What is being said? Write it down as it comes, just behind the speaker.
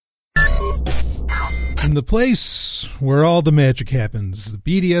And the place where all the magic happens, the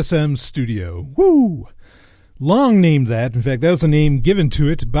BDSM studio. Woo! Long named that. In fact, that was a name given to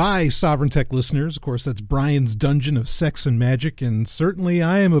it by Sovereign Tech listeners. Of course, that's Brian's Dungeon of Sex and Magic, and certainly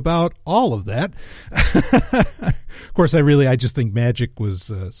I am about all of that. Of course, I just think magic was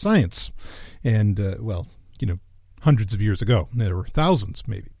science. And, hundreds of years ago. There were thousands,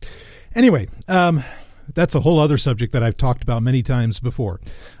 maybe. Anyway, that's a whole other subject that I've talked about many times before.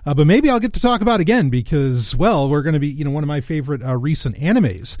 But maybe I'll get to talk about again because, well, we're going to be, one of my favorite recent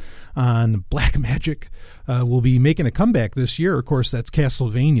animes on black magic will be making a comeback this year. Of course, that's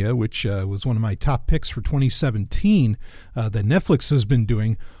Castlevania, which was one of my top picks for 2017 that Netflix has been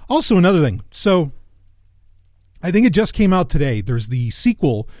doing. Also, another thing. So I think it just came out today. There's the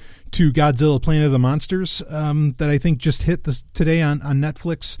sequel to Godzilla Planet of the Monsters that I think just hit today on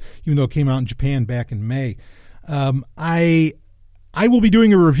Netflix, even though it came out in Japan back in May. I will be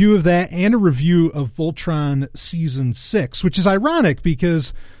doing a review of that and a review of Voltron Season 6, which is ironic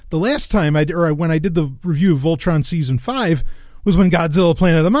because the last time when I did the review of Voltron Season 5 was when Godzilla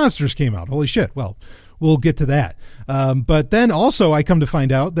Planet of the Monsters came out. Holy shit. Well, we'll get to that. But then also I come to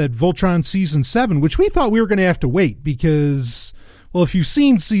find out that Voltron Season 7, which we thought we were going to have to wait because, well, if you've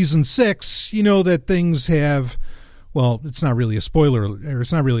seen Season 6, you know that things have, well, it's not really a spoiler,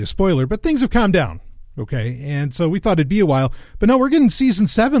 but things have calmed down. Okay. And so we thought it'd be a while, but no, we're getting Season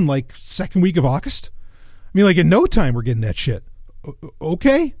 7 like second week of August. I mean, like in no time we're getting that shit.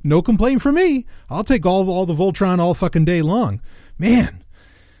 Okay. No complaint from me. I'll take all the Voltron all fucking day long, man.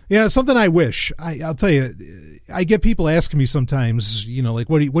 Yeah. Something I wish I'll tell you, I get people asking me sometimes, like,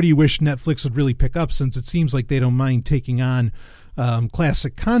 what do you wish Netflix would really pick up, since it seems like they don't mind taking on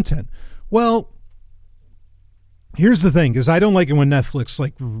classic content. Well, here's the thing, is I don't like it when Netflix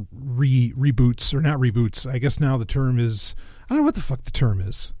like reboots, or not reboots. I guess now the term is, I don't know what the fuck the term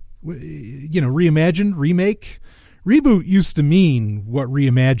is. Reimagine, remake. Reboot used to mean what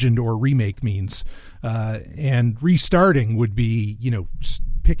reimagined or remake means. And restarting would be,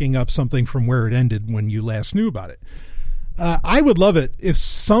 picking up something from where it ended when you last knew about it. I would love it if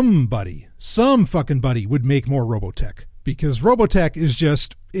some fucking buddy would make more Robotech. Because Robotech is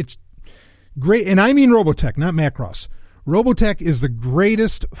it's great. And I mean Robotech, not Macross. Robotech is the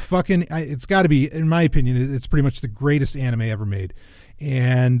greatest fucking, it's got to be, in my opinion, it's pretty much the greatest anime ever made.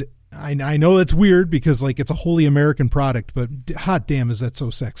 And I know it's weird because, like, it's a wholly American product, but hot damn, is that so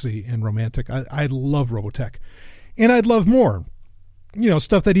sexy and romantic. I love Robotech. And I'd love more,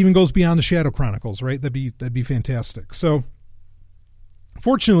 stuff that even goes beyond the Shadow Chronicles, right? That'd be fantastic. So,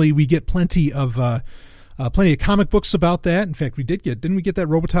 fortunately, we get plenty of comic books about that. In fact, didn't we get that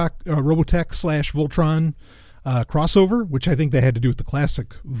Robotech / Voltron crossover, which I think they had to do with the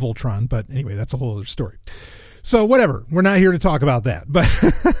classic Voltron. But anyway, that's a whole other story. So whatever, we're not here to talk about that, but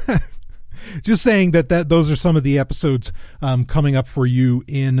just saying that those are some of the episodes coming up for you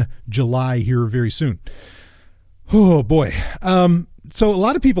in July here very soon. Oh boy. So a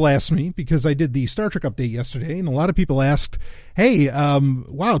lot of people asked me, because I did the Star Trek update yesterday, and a lot of people asked, hey,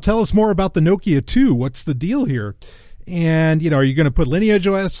 wow, tell us more about the Nokia 2. What's the deal here? And, are you going to put Lineage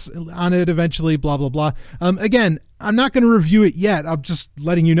OS on it eventually, blah, blah, blah. Again, I'm not going to review it yet. I'm just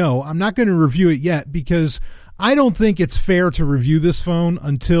letting you know. I'm not going to review it yet because I don't think it's fair to review this phone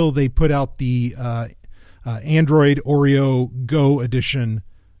until they put out the Android Oreo Go edition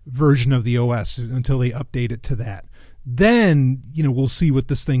version of the OS, until they update it to that. Then, we'll see what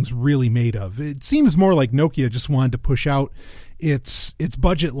this thing's really made of. It seems more like Nokia just wanted to push out its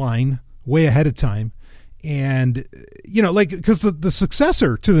budget line way ahead of time. And, because the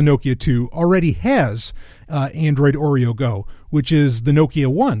successor to the Nokia 2 already has Android Oreo Go, which is the Nokia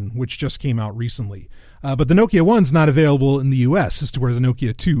 1, which just came out recently. But the Nokia 1's not available in the US as to where the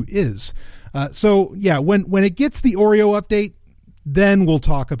Nokia 2 is. So, yeah, when it gets the Oreo update, then we'll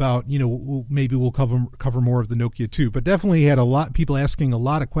talk about, maybe we'll cover more of the Nokia 2, but definitely had people asking a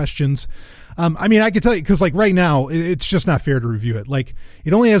lot of questions. I can tell you, because like right now, it's just not fair to review it. Like,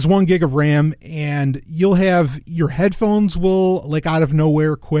 it only has 1 gig of RAM, and you'll have your headphones will, like, out of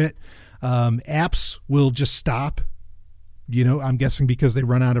nowhere quit. Apps will just stop, I'm guessing because they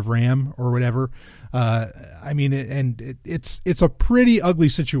run out of RAM or whatever. It's a pretty ugly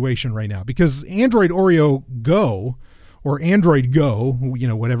situation right now, because Android Oreo Go, or Android Go,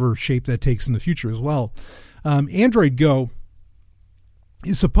 whatever shape that takes in the future as well. Android Go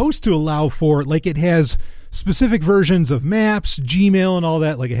is supposed to allow for, like, it has specific versions of Maps, Gmail, and all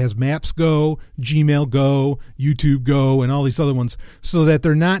that. Like, it has Maps Go, Gmail Go, YouTube Go, and all these other ones, so that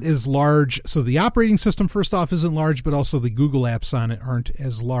they're not as large. So the operating system, first off, isn't large, but also the Google apps on it aren't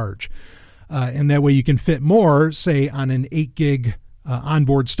as large. And that way you can fit more, say, on an 8 gig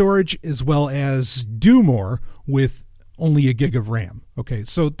onboard storage, as well as do more with only a gig of RAM. Okay,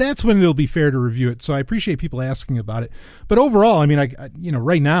 so that's when it'll be fair to review it. So I appreciate people asking about it. But overall, I mean,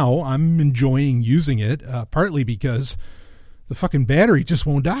 right now I'm enjoying using it, partly because the fucking battery just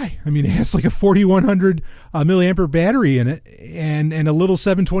won't die. I mean, it has like a 4100 milliampere battery in it and a little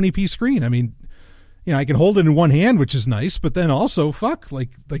 720p screen. I mean, I can hold it in one hand, which is nice, but then also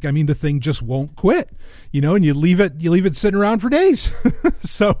I mean, the thing just won't quit, and you leave it sitting around for days.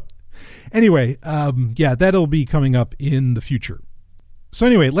 So anyway, that'll be coming up in the future. So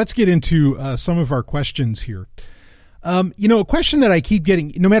anyway, let's get into some of our questions here. A question that I keep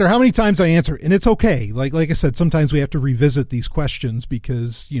getting, no matter how many times I answer, and it's okay. Like I said, sometimes we have to revisit these questions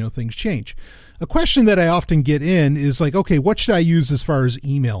because, things change. A question that I often get in is like, okay, what should I use as far as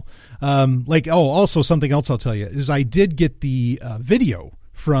email? Also something else I'll tell you is I did get the video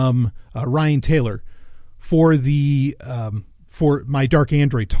from Ryan Taylor for for my Dark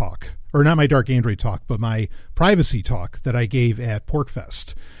Android talk, or not my Dark Android talk, but my privacy talk that I gave at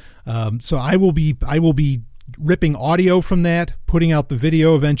PorcFest. So I will be ripping audio from that, putting out the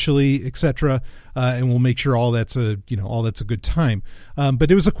video eventually, etc., and we'll make sure all that's a good time. But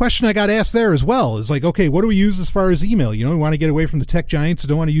it was a question I got asked there as well. Is like, okay, what do we use as far as email? We want to get away from the tech giants,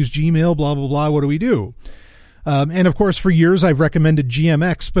 don't want to use Gmail, blah blah blah. What do we do? And of course, for years I've recommended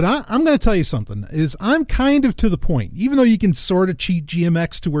GMX, but I'm going to tell you something. Is I'm kind of to the point, even though you can sort of cheat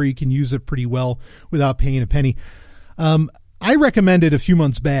GMX to where you can use it pretty well without paying a penny. I recommended a few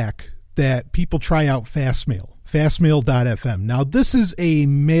months back that people try out fastmail.fm. Now, this is a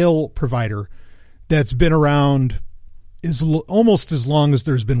mail provider that's been around almost as long as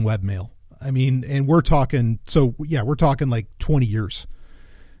there's been webmail. I mean, and we're talking like 20 years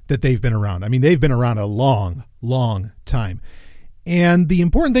that they've been around. I mean, they've been around a long, long time. And the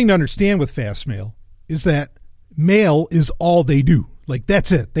important thing to understand with Fastmail is that mail is all they do. Like,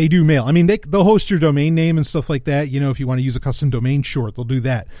 that's it. They do mail. I mean, they'll host your domain name and stuff like that. If you want to use a custom domain, sure, they'll do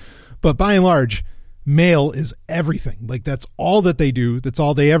that. But by and large, mail is everything. Like, that's all that they do. That's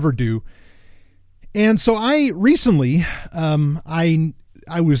all they ever do. And so I recently, I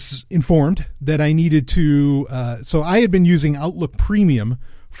was informed that I needed to, so I had been using Outlook Premium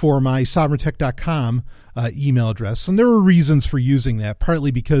for my sovereigntech.com email address. And there were reasons for using that,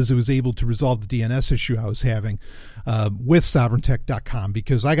 partly because it was able to resolve the DNS issue I was having with sovereigntech.com,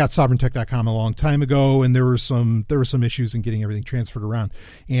 because I got sovereigntech.com a long time ago, and there were some issues in getting everything transferred around.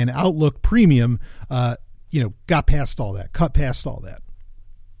 And Outlook Premium, got past all that, cut past all that.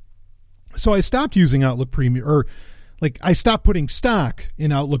 So I stopped using Outlook Premium, I stopped putting stock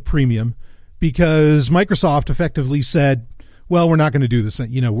in Outlook Premium because Microsoft effectively said, well, we're not going to do this.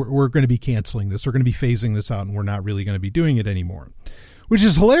 We're going to be canceling this. We're going to be phasing this out, and we're not really going to be doing it anymore, which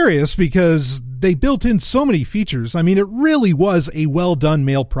is hilarious because they built in so many features. I mean, it really was a well-done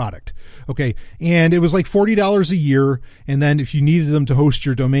mail product. Okay. And it was like $40 a year. And then if you needed them to host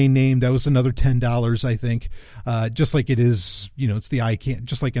your domain name, that was another $10, I think. Just like it is, it's the ICANN,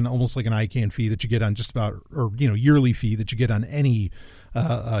 just like almost like an ICANN fee that you get on just about, or, yearly fee that you get on any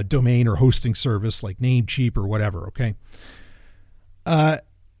domain or hosting service like Namecheap or whatever. Okay.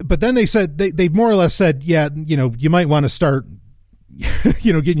 But then they said, they more or less said, yeah, you might want to start,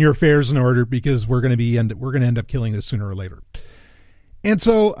 getting your affairs in order because we're going to end up killing this sooner or later. And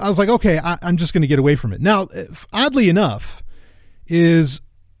so I was like, okay, I'm just going to get away from it. Now, oddly enough, is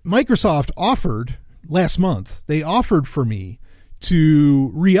Microsoft offered last month, they offered for me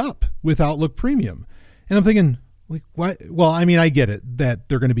to re-up with Outlook Premium. And I'm thinking, like, why? Well, I mean, I get it that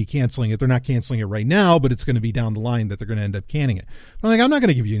they're going to be canceling it. They're not canceling it right now, but it's going to be down the line that they're going to end up canning it. But I'm like, I'm not going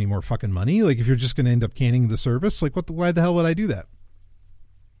to give you any more fucking money. Like, if you're just going to end up canning the service, like, why the hell would I do that?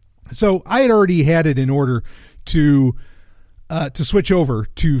 So I had already had it in order to switch over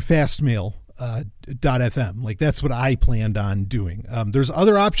to fastmail.fm. Like, that's what I planned on doing. There's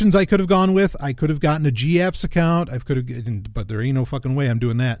other options I could have gone with. I could have gotten a GApps account. But there ain't no fucking way I'm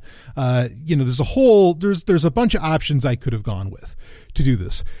doing that. There's a bunch of options I could have gone with to do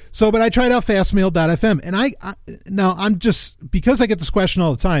this. So, but I tried out fastmail.fm, and now I'm just, because I get this question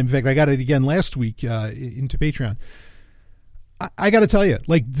all the time. In fact, I got it again last week into Patreon. I got to tell you,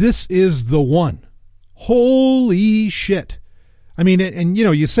 like, this is the one. Holy shit. I mean, and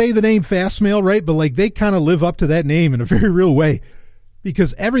you say the name Fastmail, right? But like, they kind of live up to that name in a very real way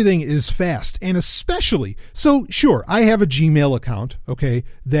because everything is fast, and especially, so sure, I have a Gmail account, okay,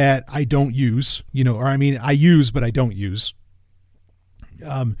 that I don't use, I use, but I don't use.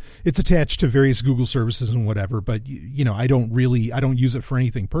 It's attached to various Google services and whatever, but I don't use it for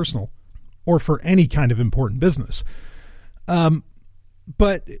anything personal or for any kind of important business.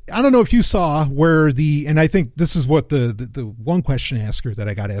 But I don't know if you saw where and I think this is what the one question asker that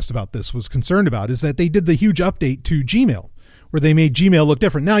I got asked about this was concerned about, is that they did the huge update to Gmail where they made Gmail look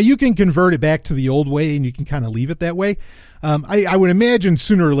different. Now you can convert it back to the old way and you can kind of leave it that way. I would imagine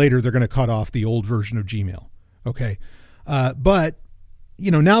sooner or later they're going to cut off the old version of Gmail. Okay. But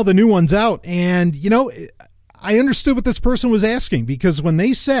now the new one's out, and I understood what this person was asking, because when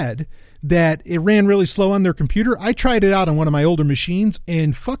they said that it ran really slow on their computer, I tried it out on one of my older machines,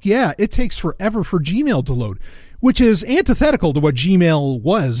 and fuck yeah, it takes forever for Gmail to load, which is antithetical to what Gmail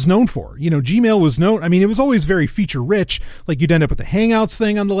was known for. Gmail was known, it was always very feature rich. Like you'd end up with the Hangouts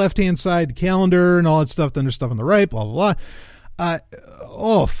thing on the left-hand side, the calendar and all that stuff. Then there's stuff on the right, blah, blah, blah.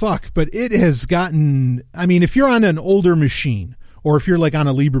 Oh, fuck. But it has gotten, if you're on an older machine, or if you're like on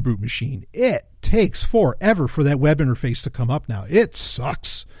a LibreBoot machine, it takes forever for that web interface to come up now. It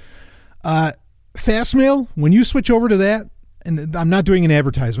sucks. Fastmail, when you switch over to that, and I'm not doing an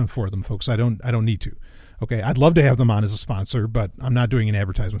advertisement for them, folks. I don't need to. Okay. I'd love to have them on as a sponsor, but I'm not doing an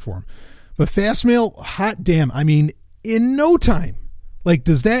advertisement for them. But Fastmail, hot damn. In no time, like,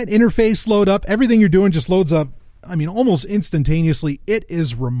 does that interface load up? Everything you're doing just loads up. Almost instantaneously. It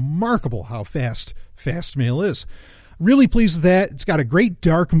is remarkable how fast Fastmail is. Really pleased with that. It's got a great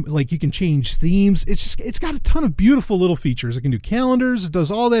dark, like you can change themes. It's got a ton of beautiful little features. It can do calendars. It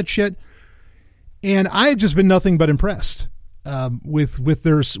does all that shit. And I've just been nothing but impressed with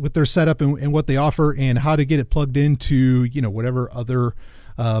their setup and what they offer, and how to get it plugged into, whatever other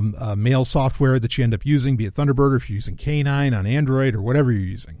mail software that you end up using, be it Thunderbird, or if you're using K9 on Android or whatever you're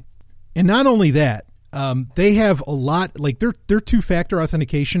using. And not only that, they have a lot, like their two-factor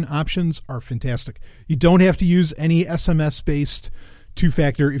authentication options are fantastic. You don't have to use any SMS-based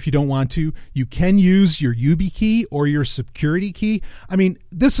two-factor if you don't want to. You can use your YubiKey or your security key.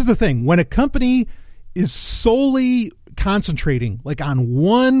 This is the thing. When a company is solely concentrating like on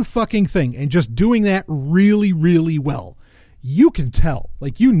one fucking thing and just doing that really, really well, you can tell,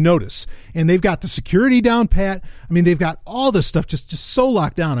 like you notice. And they've got the security down pat. They've got all this stuff just so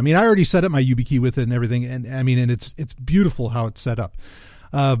locked down. I already set up my YubiKey with it and everything. And and it's beautiful how it's set up.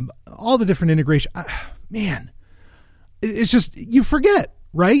 All the different integration, man, it's just, you forget,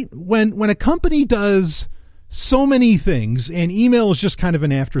 right? When a company does so many things and email is just kind of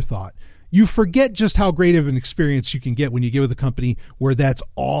an afterthought, you forget just how great of an experience you can get when you get with a company where that's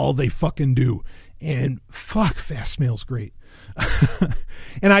all they fucking do. And fuck, Fastmail's great.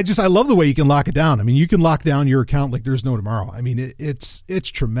 And I love the way you can lock it down. You can lock down your account like there's no tomorrow. It's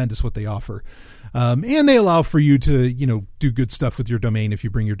tremendous what they offer. And they allow for you to, do good stuff with your domain if you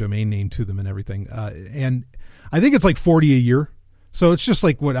bring your domain name to them and everything. And I think it's like $40 a year. So it's just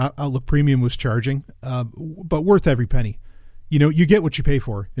like what Outlook Premium was charging, but worth every penny. You get what you pay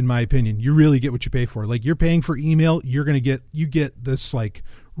for, in my opinion. You really get what you pay for. Like, you're paying for email, you get this like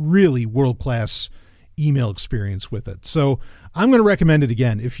really world-class email experience with it. So I'm going to recommend it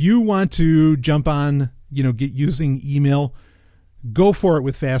again. If you want to jump on, get using email, go for it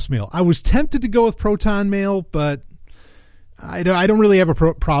with Fastmail. I was tempted to go with Proton Mail, but I don't really have a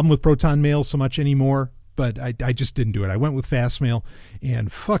problem with Proton Mail so much anymore. But I just didn't do it. I went with Fastmail,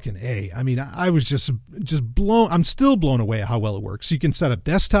 and fucking A. I was just blown. I'm still blown away at how well it works. You can set up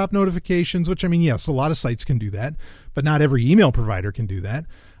desktop notifications, which, yes, a lot of sites can do that, but not every email provider can do that.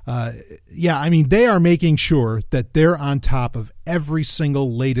 They are making sure that they're on top of every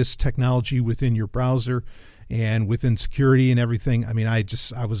single latest technology within your browser and within security and everything. I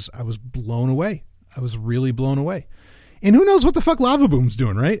was blown away. I was really blown away. And who knows what the fuck Lavaboom's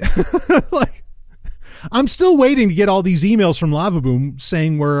doing, right? Like, I'm still waiting to get all these emails from Lavaboom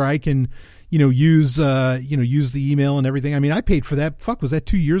saying where I can, use the email and everything. I paid for that. Fuck, was that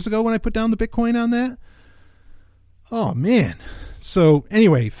 2 years ago when I put down the Bitcoin on that? Oh man. So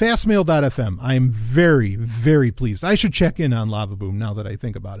anyway, fastmail.fm. I am very, very pleased. I should check in on Lavaboom now that I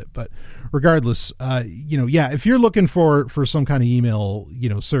think about it. But regardless, if you're looking for some kind of email,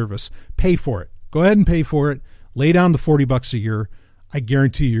 service, pay for it. Go ahead and pay for it. Lay down the $40 a year. I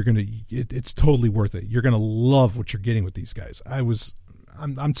guarantee you're it's totally worth it. You're going to love what you're getting with these guys.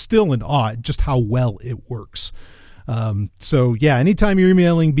 I'm still in awe at just how well it works. So yeah, anytime you're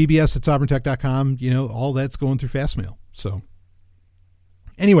emailing bbs@sovereigntech.com, all that's going through Fastmail. So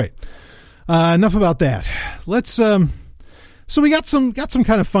anyway, enough about that. Let's, so we got some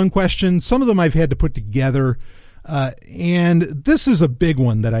kind of fun questions. Some of them I've had to put together. And this is a big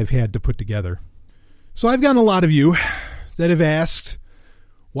one that I've had to put together. So I've gotten a lot of you that have asked,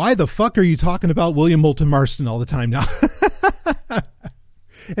 why the fuck are you talking about William Moulton Marston all the time now?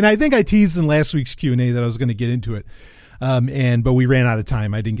 And I think I teased in last week's Q&A that I was going to get into it. But we ran out of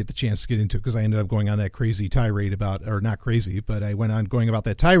time. I didn't get the chance to get into it because I ended up going on that crazy tirade about, or not crazy, but I went on going about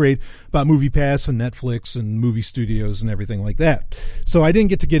that tirade about MoviePass and Netflix and movie studios and everything like that. So I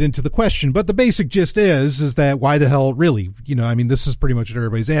didn't get into the question, but the basic gist is that why the hell really? This is pretty much what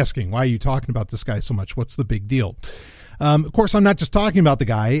everybody's asking. Why are you talking about this guy so much? What's the big deal? Of course, I'm not just talking about the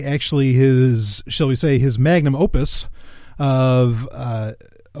guy. Actually, his magnum opus of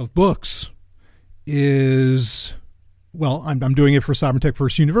books is, well, I'm doing it for Sovereign Tech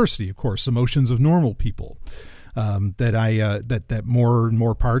First University, of course, Emotions of Normal People. That more and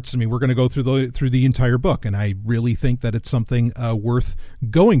more parts. We're going to go through the entire book, and I really think that it's something worth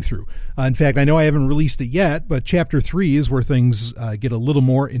going through. In fact, I know I haven't released it yet, but Chapter 3 is where things get a little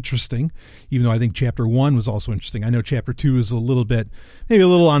more interesting, even though I think Chapter 1 was also interesting. I know Chapter 2 is maybe a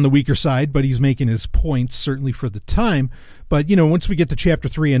little on the weaker side, but he's making his points, certainly for the time. But, once we get to Chapter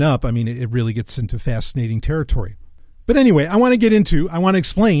 3 and up, it really gets into fascinating territory. But anyway, I want to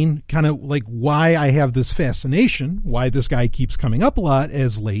explain kind of like why I have this fascination, why this guy keeps coming up a lot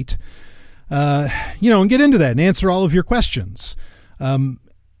as late, and get into that and answer all of your questions.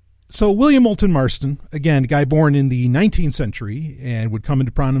 So William Moulton Marston, again, a guy born in the 19th century and would come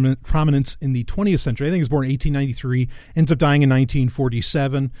into prominence in the 20th century. I think he was born in 1893, ends up dying in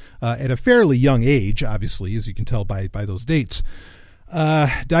 1947 at a fairly young age, obviously, as you can tell by those dates.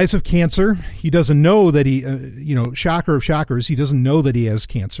 Dies of cancer. He doesn't know that shocker of shockers, he doesn't know that he has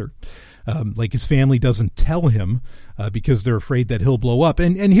cancer. His family doesn't tell him because they're afraid that he'll blow up.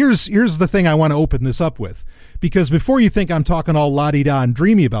 And here's the thing I want to open this up with, because before you think I'm talking all la-di-da and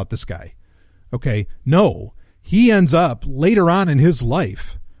dreamy about this guy, okay, no, he ends up later on in his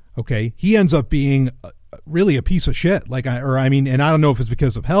life, okay, he ends up being really a piece of shit. And I don't know if it's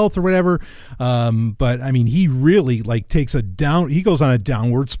because of health or whatever. But he really he goes on a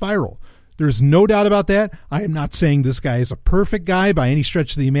downward spiral. There's no doubt about that. I am not saying this guy is a perfect guy by any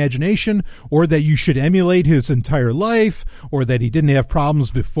stretch of the imagination, or that you should emulate his entire life, or that he didn't have problems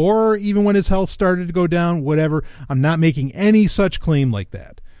before, even when his health started to go down, whatever. I'm not making any such claim like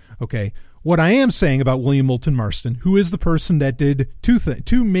that. Okay. What I am saying about William Moulton Marston, who is the person that did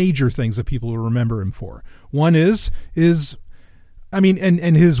two major things that people will remember him for. One is his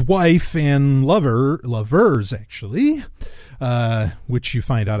wife and lovers actually, which you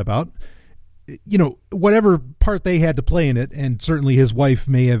find out about, whatever part they had to play in it. And certainly his wife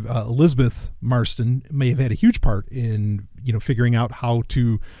Elizabeth Marston may have had a huge part in, figuring out the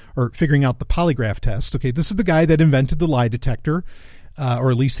polygraph test. Okay. This is the guy that invented the lie detector.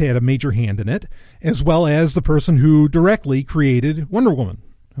 Or at least had a major hand in it, as well as the person who directly created Wonder Woman,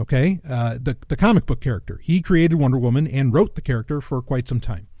 okay? The comic book character. He created Wonder Woman and wrote the character for quite some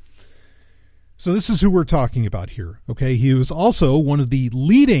time. So this is who we're talking about here, okay? He was also one of the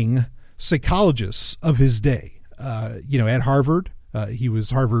leading psychologists of his day, at Harvard. He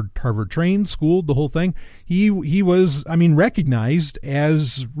was Harvard trained, schooled, the whole thing. He was, recognized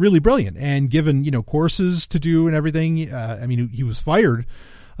as really brilliant and given, courses to do and everything. He was fired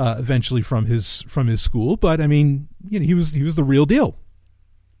eventually from his school, but he was the real deal.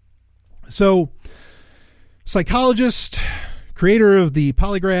 So, psychologist, creator of the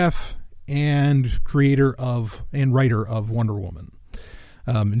polygraph, and writer of Wonder Woman.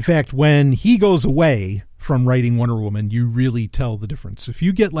 In fact, when he goes away from writing Wonder Woman, you really tell the difference. If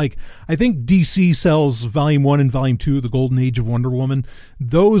you get I think DC sells Volume 1 and Volume 2, The Golden Age of Wonder Woman.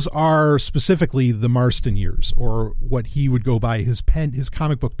 Those are specifically the Marston years, or what he would go by his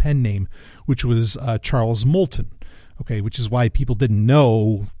comic book pen name, which was Charles Moulton. Okay, which is why people didn't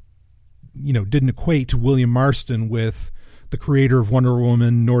equate William Marston with the creator of Wonder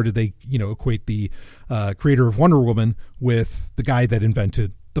Woman, nor did they, equate the creator of Wonder Woman with the guy that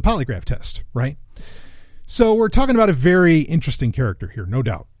invented the polygraph test, right? So we're talking about a very interesting character here, no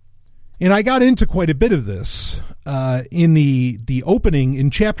doubt. And I got into quite a bit of this in the opening in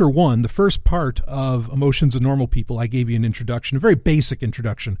Chapter 1, the first part of Emotions of Normal People. I gave you an introduction, a very basic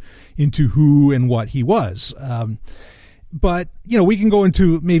introduction into who and what he was. But, we can go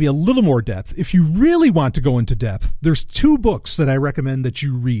into maybe a little more depth. If you really want to go into depth, there's two books that I recommend that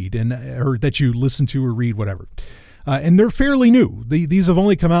you read or that you listen to or read, whatever. And they're fairly new. These have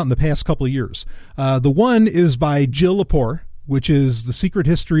only come out in the past couple of years. The one is by Jill Lepore, which is The Secret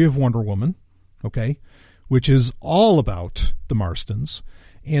History of Wonder Woman, okay, which is all about the Marstons.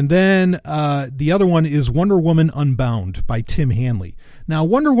 And then the other one is Wonder Woman Unbound by Tim Hanley. Now,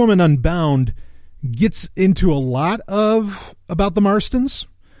 Wonder Woman Unbound gets into a lot about the Marstons,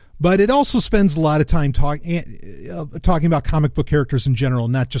 But it also spends a lot of time talking about comic book characters in general,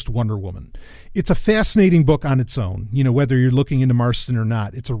 not just Wonder Woman. It's a fascinating book on its own. Whether you're looking into Marston or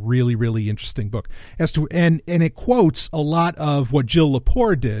not, it's a really, really interesting book. And it quotes a lot of what Jill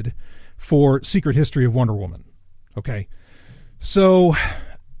Lepore did for Secret History of Wonder Woman. Okay, so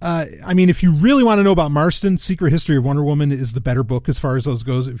if you really want to know about Marston, Secret History of Wonder Woman is the better book as far as those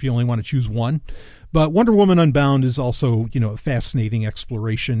goes, if you only want to choose one. But Wonder Woman Unbound is also, a fascinating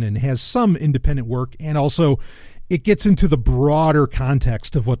exploration and has some independent work. And also it gets into the broader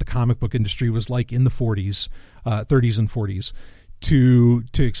context of what the comic book industry was like in the 30s and 40s to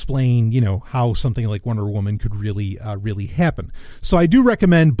explain, how something like Wonder Woman could really happen. So I do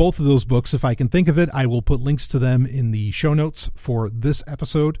recommend both of those books. If I can think of it, I will put links to them in the show notes for this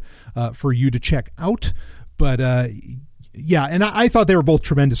episode for you to check out. But, yeah, and I thought they were both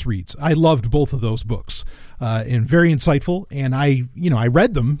tremendous reads. I loved both of those books and very insightful. And I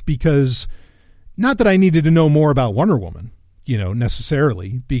read them because not that I needed to know more about Wonder Woman,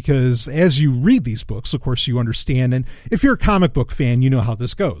 necessarily, because as you read these books, of course, you understand. And if you're a comic book fan, you know how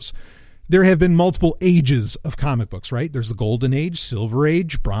this goes. There have been multiple ages of comic books, right? There's the Golden Age, Silver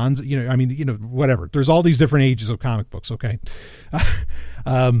Age, Bronze, whatever. There's all these different ages of comic books, okay?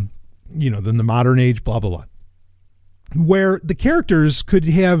 Then the modern age, blah, blah, blah. Where the characters could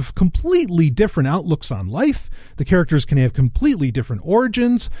have completely different outlooks on life. The characters can have completely different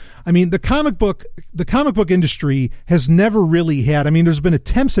origins. The comic book industry has never really had, there's been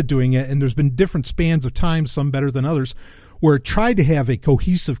attempts at doing it, and there's been different spans of time, some better than others, where it tried to have a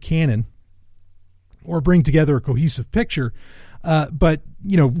cohesive canon or bring together a cohesive picture. But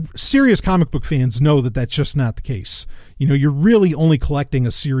serious comic book fans know that that's just not the case. You're really only collecting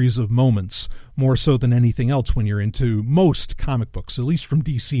a series of moments more so than anything else when you're into most comic books, at least from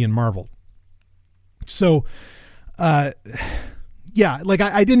DC and Marvel. So, I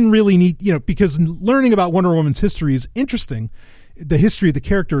didn't really need, because learning about Wonder Woman's history is interesting, the history of the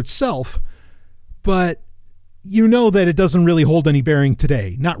character itself, but that it doesn't really hold any bearing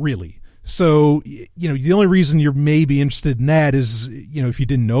today. Not really. So, the only reason you're maybe interested in that is, if you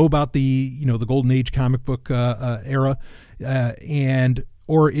didn't know about the Golden Age comic book era,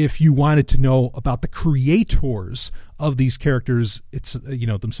 or if you wanted to know about the creators of these characters,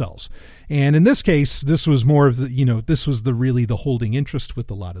 themselves. And in this case, this was more of the, this was the holding interest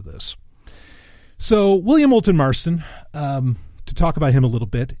with a lot of this. So William Moulton Marston, to talk about him a little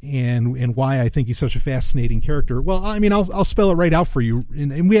bit and why I think he's such a fascinating character. Well, I'll spell it right out for you,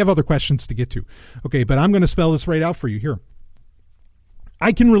 and we have other questions to get to. Okay, but I'm going to spell this right out for you here.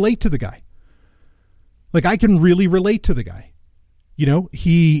 I can relate to the guy. I can really relate to the guy.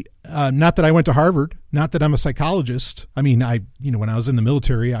 He, not that I went to Harvard, not that I'm a psychologist. When I was in the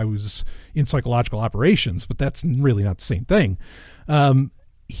military, I was in psychological operations, but that's really not the same thing.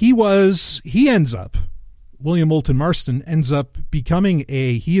 William Moulton Marston ends up becoming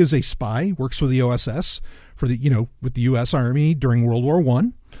he is a spy, works for the OSS with the U.S. Army during World War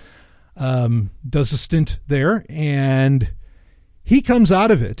I, does a stint there, and he comes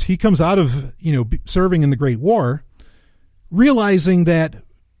out of it. He comes out of, serving in the Great War, realizing that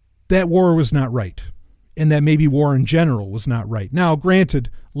war was not right, and that maybe war in general was not right. Now, granted,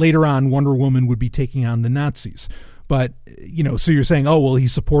 later on, Wonder Woman would be taking on the Nazis. But, so you're saying, oh, well, he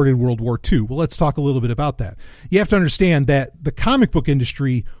supported World War II. Well, let's talk a little bit about that. You have to understand that the comic book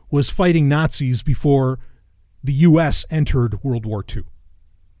industry was fighting Nazis before the U.S. entered World War II.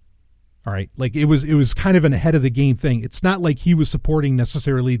 All right. It was kind of an ahead of the game thing. It's not like he was supporting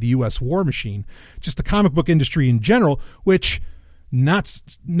necessarily the U.S. war machine, just the comic book industry in general, which,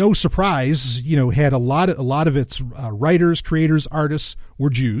 no surprise, had a lot of its writers, creators, artists were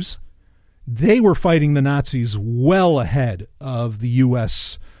Jews. They were fighting the Nazis well ahead of the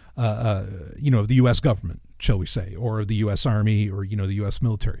U.S., the U.S. government, shall we say, or the U.S. Army, or, the U.S.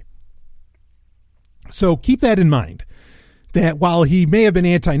 military. So keep that in mind, that while he may have been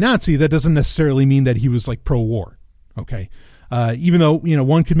anti-Nazi, that doesn't necessarily mean that he was pro-war. Okay. Even though,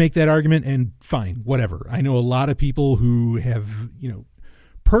 one could make that argument, and fine, whatever. I know a lot of people who have,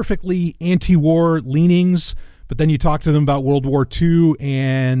 perfectly anti-war leanings, but then you talk to them about World War II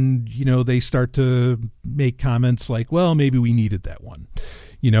and, they start to make comments like, well, maybe we needed that one,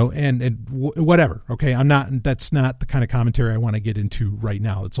 and whatever. Okay. That's not the kind of commentary I want to get into right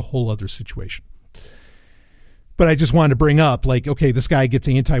now. It's a whole other situation. But I just wanted to bring up, okay, this guy gets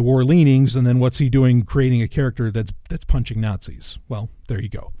anti-war leanings, and then what's he doing creating a character that's punching Nazis? Well, there you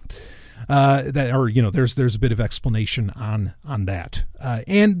go. There's a bit of explanation on that.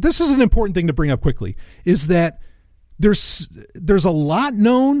 And this is an important thing to bring up quickly, is that there's a lot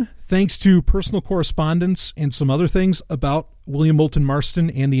known thanks to personal correspondence and some other things about William Moulton Marston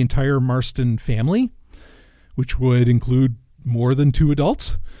and the entire Marston family, which would include more than 2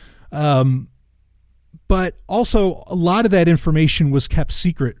 adults. But also a lot of that information was kept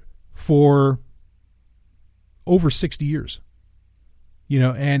secret for over 60 years.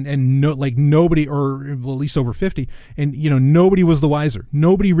 And no, like nobody, or well, at least over 50, and nobody was the wiser.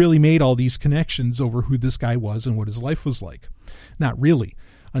 Nobody really made all these connections over who this guy was and what his life was like. Not really,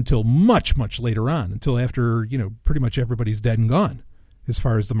 until much, much later on, until after, pretty much everybody's dead and gone as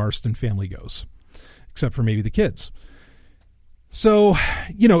far as the Marston family goes, except for maybe the kids. So,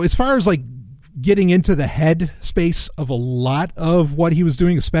 as far as like getting into the head space of a lot of what he was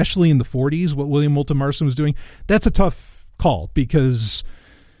doing, especially in the 40s, what William Moulton Marston was doing, that's a tough call because,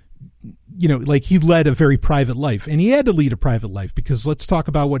 like he led a very private life, and he had to lead a private life because let's talk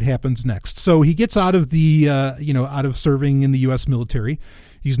about what happens next. So he gets out of the, out of serving in the U.S. military.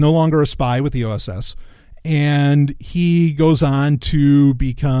 He's no longer a spy with the OSS, and he goes on to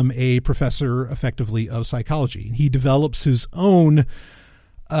become a professor effectively of psychology. He develops his own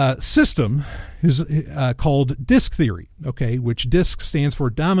system is called DISC theory, okay, which DISC stands for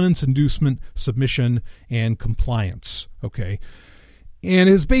dominance, inducement, submission, and compliance, okay. And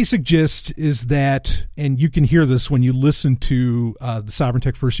his basic gist is that, and you can hear this when you listen to the Sovereign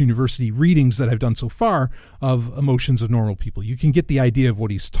Tech First University readings that I've done so far of Emotions of Normal People. You can get the idea of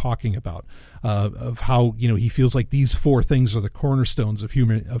what he's talking about, of how, he feels like these 4 things are the cornerstones of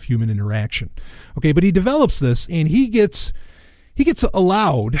human interaction. Okay, but he develops this, and he gets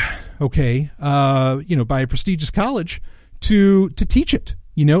allowed, okay, by a prestigious college to teach it,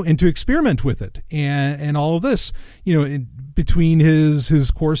 and to experiment with it and all of this, between his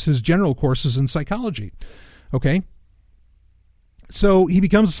general courses in psychology. Okay. So he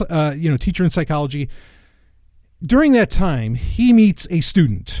becomes, teacher in psychology. During that time, he meets a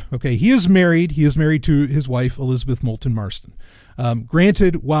student. Okay. He is married to his wife, Elizabeth Moulton Marston.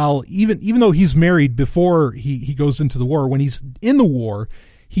 Granted, while even though he's married before he goes into the war, when he's in the war,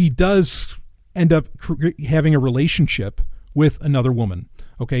 he does end up having a relationship with another woman.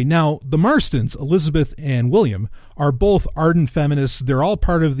 Okay, now the Marstons, Elizabeth and William, are both ardent feminists. They're all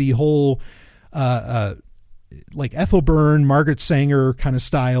part of the whole, like Ethel Byrne, Margaret Sanger kind of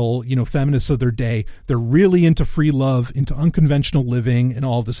style, feminists of their day. They're really into free love, into unconventional living, and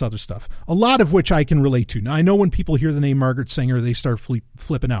all of this other stuff. A lot of which I can relate to. Now, I know when people hear the name Margaret Sanger, they start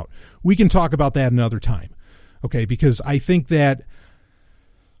flipping out. We can talk about that another time, okay? Because I think that,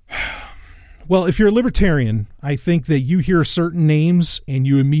 well, if you're a libertarian, I think that you hear certain names and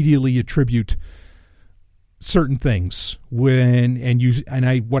you immediately attribute certain things what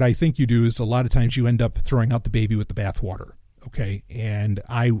I think you do is a lot of times you end up throwing out the baby with the bathwater. Okay. And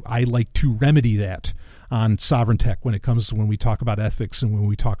I like to remedy that on Sovereign Tech when we talk about ethics and when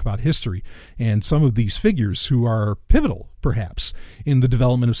we talk about history and some of these figures who are pivotal perhaps in the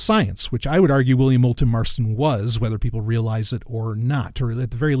development of science, which I would argue William Moulton Marston was, whether people realize it or not, or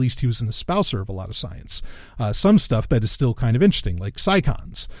at the very least he was an espouser of a lot of science. Some stuff that is still kind of interesting, like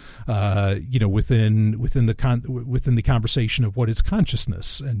psychons, within the conversation of what is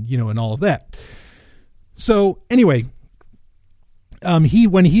consciousness and all of that. So anyway,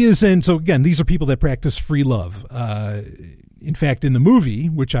 when he is in, so again, these are people that practice free love. In fact, in the movie,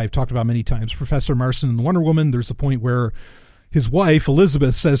 which I've talked about many times, Professor Marston and Wonder Woman, there's a point where his wife,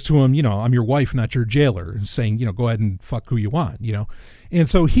 Elizabeth, says to him, I'm your wife, not your jailer, saying, go ahead and fuck who you want, And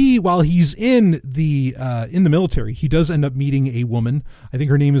so while he's in the military, he does end up meeting a woman. I think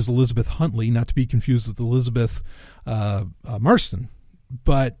her name is Elizabeth Huntley, not to be confused with Elizabeth Marston.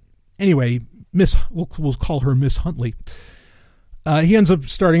 But anyway, we'll call her Miss Huntley. He ends up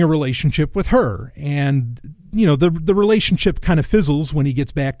starting a relationship with her, and the relationship kind of fizzles when he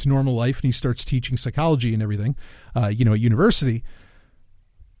gets back to normal life and he starts teaching psychology and everything, at university.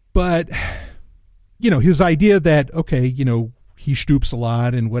 But his idea that he stoops a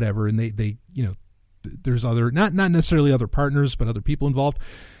lot and whatever, and they there's other not necessarily other partners but other people involved.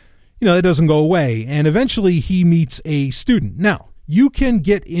 That doesn't go away, and eventually he meets a student. Now you can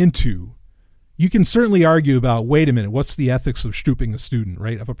certainly argue about, wait a minute, what's the ethics of stooping a student,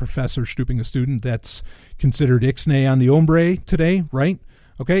 right? Of a professor stooping a student, that's considered ixnay on the hombre today, right?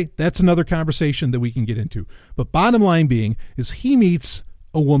 Okay, that's another conversation that we can get into. But bottom line being is he meets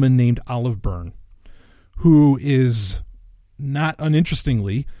a woman named Olive Byrne, who is, not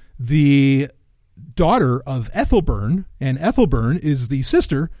uninterestingly, the daughter of Ethel Byrne, and Ethel Byrne is the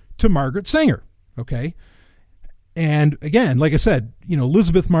sister to Margaret Sanger, okay? And again, like I said,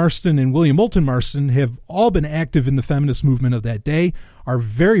 Elizabeth Marston and William Moulton Marston have all been active in the feminist movement of that day, are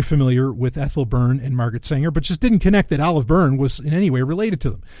very familiar with Ethel Byrne and Margaret Sanger, but just didn't connect that Olive Byrne was in any way related to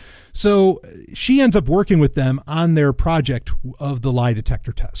them. So she ends up working with them on their project of the lie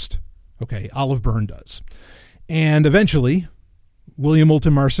detector test. Okay, Olive Byrne does. And eventually, William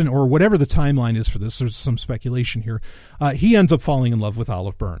Moulton Marston, or whatever the timeline is for this, there's some speculation here, he ends up falling in love with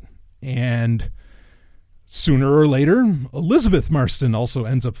Olive Byrne. And sooner or later, Elizabeth Marston also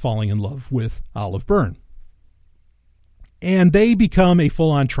ends up falling in love with Olive Byrne. And they become a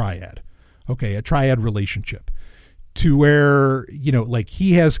full-on triad, okay, a triad relationship, to where, like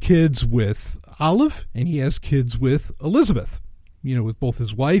he has kids with Olive and he has kids with Elizabeth, with both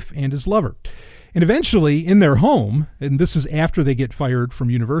his wife and his lover. And eventually in their home, and this is after they get fired from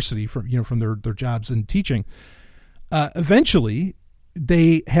university, from their jobs in teaching, eventually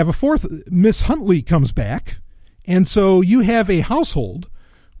they have a fourth. Miss Huntley comes back. And so you have a household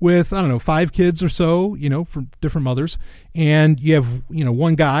with, 5 kids or so, from different mothers. And you have,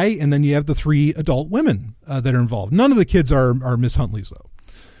 one guy, and then you have the 3 adult women that are involved. None of the kids are Miss Huntley's, though.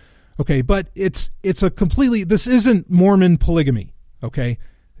 Okay, but it's a completely, this isn't Mormon polygamy, okay?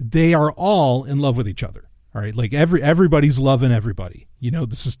 They are all in love with each other, all right? Like everybody's loving everybody.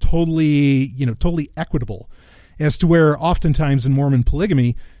 This is totally equitable, as to where oftentimes in Mormon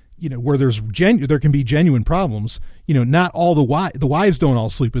polygamy, where there can be genuine problems, not all the wives don't all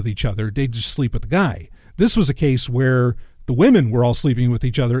sleep with each other. They just sleep with the guy. This was a case where the women were all sleeping with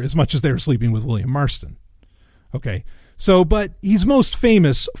each other as much as they were sleeping with William Marston. Okay. So, but he's most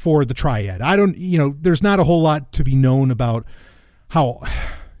famous for the triad. There's not a whole lot to be known about how,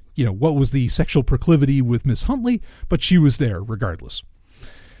 what was the sexual proclivity with Miss Huntley, but she was there regardless.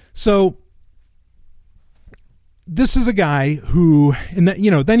 So this is a guy who, and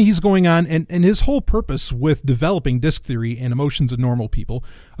that, then he's going on, and his whole purpose with developing disc theory and emotions of normal people,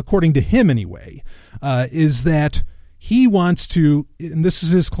 according to him anyway, is that he wants to, and this is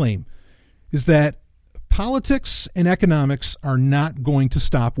his claim, is that politics and economics are not going to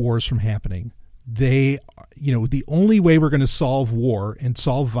stop wars from happening. They, the only way we're going to solve war and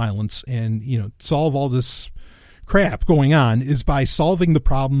solve violence and, solve all this crap going on is by solving the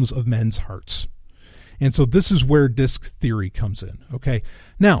problems of men's hearts. And so this is where disc theory comes in. Okay.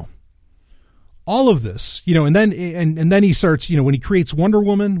 Now, all of this, and then he starts, when he creates Wonder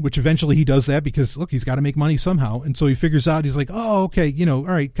Woman, which eventually he does that because look, he's got to make money somehow. And so he figures out, he's like, oh, okay, all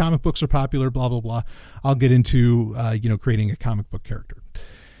right, comic books are popular, blah, blah, blah. I'll get into, creating a comic book character.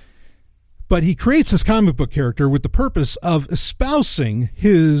 But he creates this comic book character with the purpose of espousing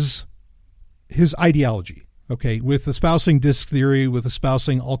his ideology. Okay, with espousing disc theory, with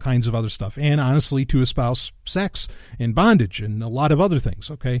espousing all kinds of other stuff, and honestly, to espouse sex and bondage and a lot of other things,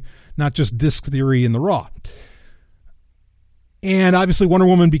 okay? Not just disc theory in the raw. And obviously, Wonder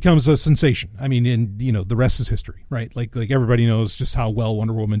Woman becomes a sensation. I mean, and, the rest is history, right? Like everybody knows just how well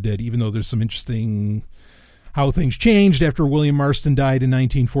Wonder Woman did, even though there's some interesting how things changed after William Marston died in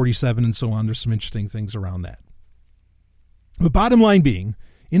 1947 and so on. There's some interesting things around that. The bottom line being,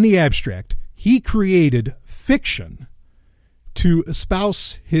 in the abstract, he created fiction to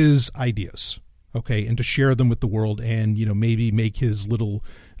espouse his ideas, okay, and to share them with the world and, maybe make his little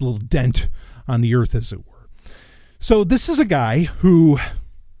dent on the earth, as it were. So this is a guy who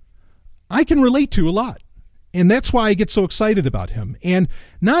I can relate to a lot, and that's why I get so excited about him. And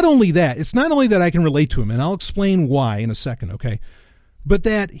not only that, it's not only that I can relate to him, and I'll explain why in a second, okay, but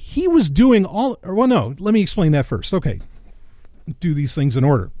that he was doing let me explain that first. Okay, do these things in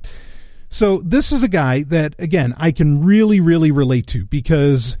order. So this is a guy that, again, I can really, really relate to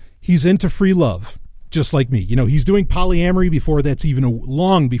because he's into free love, just like me. He's doing polyamory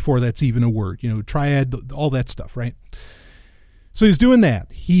long before that's even a word, triad, all that stuff, right? So he's doing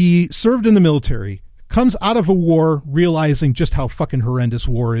that. He served in the military, comes out of a war realizing just how fucking horrendous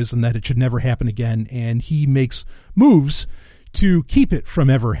war is and that it should never happen again, and he makes moves to keep it from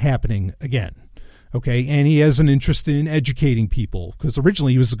ever happening again. Okay, and he has an interest in educating people because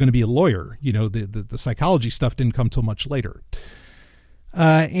originally he was going to be a lawyer. The psychology stuff didn't come till much later.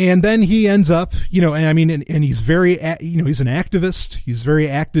 And then he ends up, and he's very, he's an activist. He's very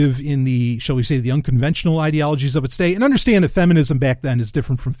active in the, shall we say, the unconventional ideologies of its day. And understand that feminism back then is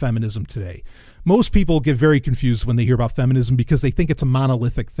different from feminism today. Most people get very confused when they hear about feminism because they think it's a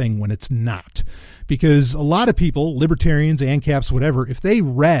monolithic thing when it's not. Because a lot of people, libertarians, ANCAPs, whatever, if they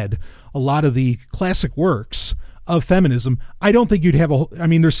read a lot of the classic works of feminism, I don't think you'd have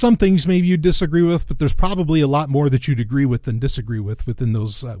there's some things maybe you'd disagree with, but there's probably a lot more that you'd agree with than disagree with within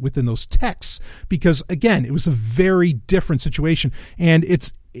those texts. Because again, it was a very different situation. And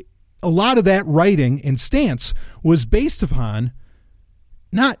a lot of that writing and stance was based upon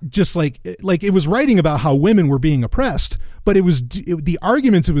not just like it was writing about how women were being oppressed, but the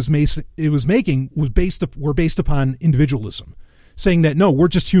arguments it was making were based upon individualism, saying that no, we're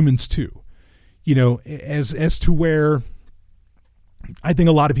just humans too, as to where I think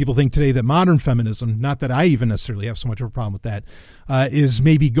a lot of people think today that modern feminism, not that I even necessarily have so much of a problem with that, is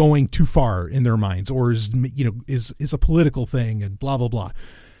maybe going too far in their minds, or is a political thing and blah blah blah.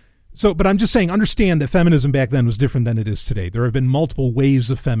 So, but I'm just saying, understand that feminism back then was different than it is today. There have been multiple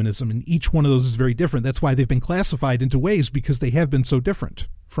waves of feminism, and each one of those is very different. That's why they've been classified into waves, because they have been so different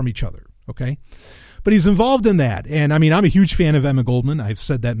from each other. Okay. But he's involved in that. And I mean, I'm a huge fan of Emma Goldman. I've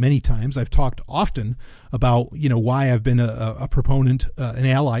said that many times. I've talked often about, why I've been a proponent, an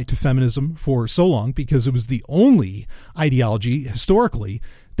ally to feminism for so long, because it was the only ideology historically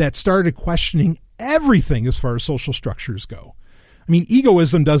that started questioning everything as far as social structures go. I mean,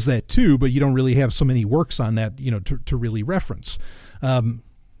 egoism does that too, but you don't really have so many works on that, to really reference.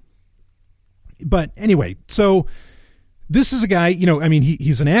 But anyway, so this is a guy,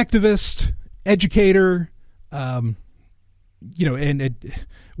 he's an activist, educator, and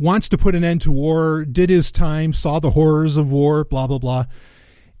wants to put an end to war, did his time, saw the horrors of war, blah, blah, blah.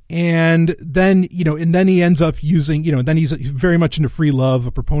 And then, he ends up using, then he's very much into free love,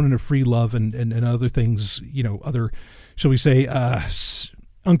 a proponent of free love and other things, other, shall we say,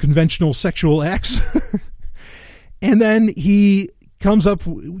 unconventional sexual acts. And then he comes up,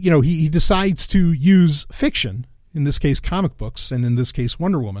 he decides to use fiction, in this case comic books, and in this case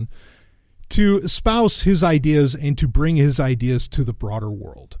Wonder Woman, to espouse his ideas and to bring his ideas to the broader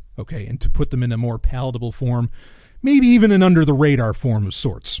world, okay, and to put them in a more palatable form, maybe even an under-the-radar form of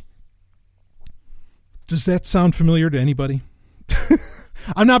sorts. Does that sound familiar to anybody?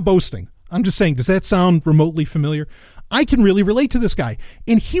 I'm not boasting. I'm just saying, does that sound remotely familiar? I can really relate to this guy,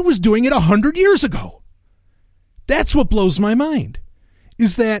 and he was doing it 100 years ago. That's what blows my mind,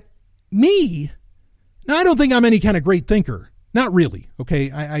 is that me, now I don't think I'm any kind of great thinker. Not really, okay?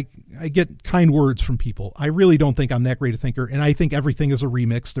 I get kind words from people. I really don't think I'm that great a thinker, and I think everything is a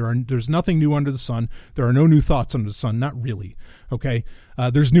remix. There's nothing new under the sun. There are no new thoughts under the sun, not really, okay?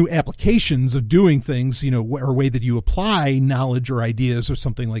 There's new applications of doing things, or a way that you apply knowledge or ideas or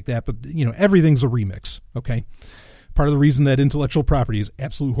something like that, but, everything's a remix, okay? Part of the reason that intellectual property is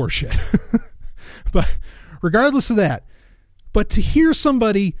absolute horseshit. But regardless of that, but to hear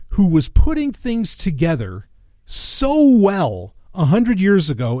somebody who was putting things together so well 100 years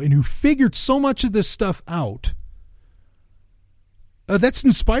ago and who figured so much of this stuff out, that's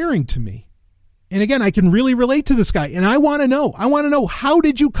inspiring to me. And again, I can really relate to this guy, and I want to know, how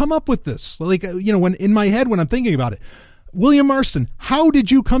did you come up with this? Like, when in my head, when I'm thinking about it, William Marston, how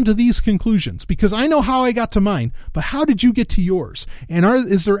did you come to these conclusions? Because I know how I got to mine, but how did you get to yours? And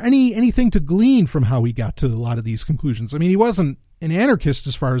is there anything to glean from how he got to a lot of these conclusions? I mean, he wasn't an anarchist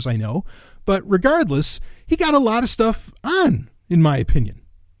as far as I know, but regardless, he got a lot of stuff on, in my opinion.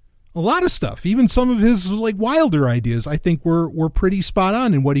 A lot of stuff. Even some of his wilder ideas, I think were pretty spot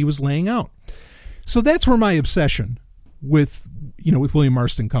on in what he was laying out. So that's where my obsession with William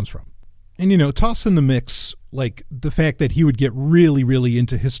Marston comes from. And, toss in the mix, the fact that he would get really, really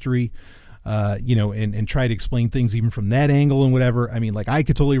into history, and try to explain things even from that angle and whatever. I mean, I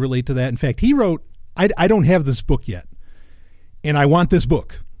could totally relate to that. In fact, he wrote, I don't have this book yet, and I want this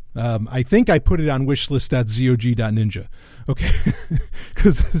book. I think I put it on wishlist.zog.ninja. Okay.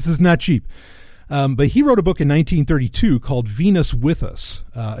 Because this is not cheap. But he wrote a book in 1932 called Venus with Us,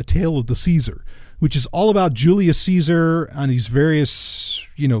 A Tale of the Caesar, which is all about Julius Caesar on these various,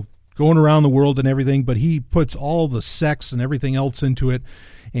 going around the world and everything, but he puts all the sex and everything else into it,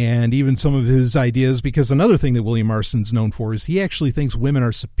 and even some of his ideas, because another thing that William Marston's known for is he actually thinks women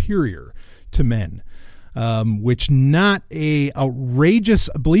are superior to men. Which not a outrageous,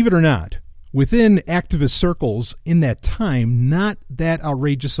 believe it or not, within activist circles in that time, not that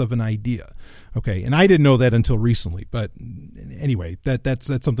outrageous of an idea. Okay. And I didn't know that until recently, but anyway, that's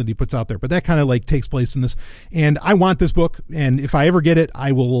something he puts out there, but that kind of takes place in this. And I want this book. And if I ever get it,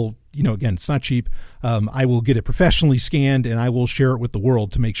 I will, again, it's not cheap. I will get it professionally scanned, and I will share it with the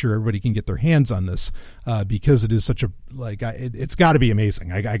world to make sure everybody can get their hands on this, because it is such a, it's got to be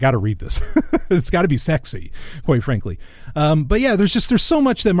amazing. I got to read this. It's got to be sexy, quite frankly. But yeah, there's so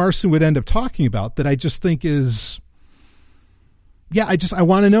much that Marston would end up talking about that I just think is, yeah, I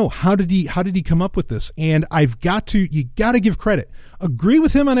want to know, how did he come up with this? And you got to give credit. Agree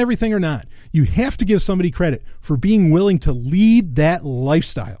with him on everything or not, you have to give somebody credit for being willing to lead that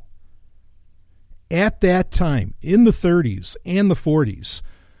lifestyle at that time in the 30s and the 40s.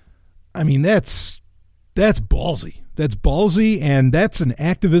 I mean, that's ballsy. That's ballsy, and that's an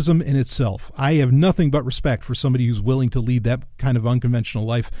activism in itself. I have nothing but respect for somebody who's willing to lead that kind of unconventional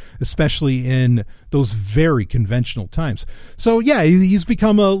life, especially in those very conventional times. So yeah, he's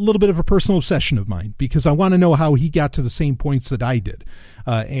become a little bit of a personal obsession of mine, because I want to know how he got to the same points that I did,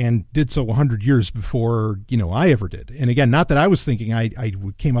 and did so 100 years before, I ever did. And again, not that I was thinking I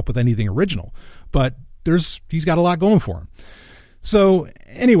came up with anything original, but he's got a lot going for him. So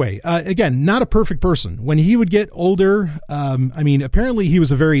anyway, again, not a perfect person. When he would get older, apparently he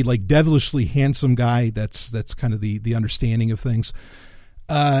was a very devilishly handsome guy. That's kind of the understanding of things.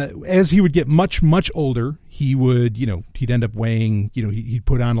 As he would get much, much older, he would, he'd end up weighing, he'd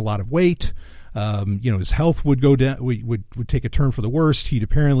put on a lot of weight. His health would go down, would take a turn for the worst. He'd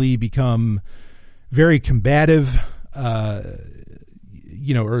apparently become very combative, or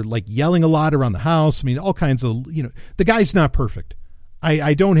yelling a lot around the house. I mean, all kinds of, the guy's not perfect.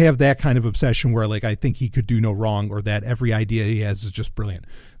 I don't have that kind of obsession where I think he could do no wrong, or that every idea he has is just brilliant.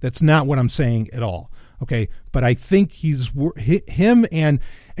 That's not what I'm saying at all. Okay. But I think him. And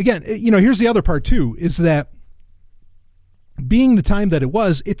again, here's the other part too, is that being the time that it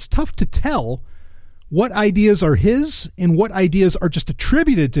was, it's tough to tell what ideas are his and what ideas are just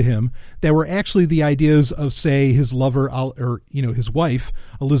attributed to him that were actually the ideas of, say, his lover, or his wife,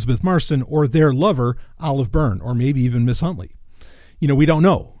 Elizabeth Marston, or their lover, Olive Byrne, or maybe even Miss Huntley. We don't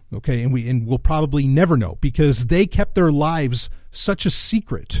know. Okay. And we'll probably never know, because they kept their lives such a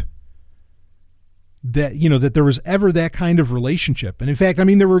secret that, that there was ever that kind of relationship. And in fact,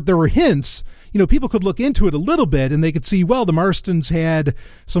 there were hints, people could look into it a little bit and they could see, well, the Marstons had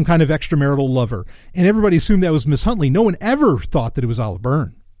some kind of extramarital lover, and everybody assumed that was Miss Huntley. No one ever thought that it was Olive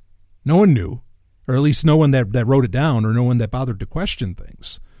Byrne. No one knew, or at least no one that wrote it down, or no one that bothered to question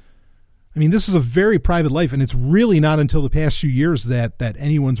things. This is a very private life, and it's really not until the past few years that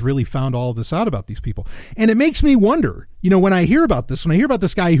anyone's really found all of this out about these people. And it makes me wonder, when I hear about this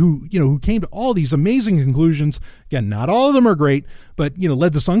guy who came to all these amazing conclusions, again, not all of them are great, but,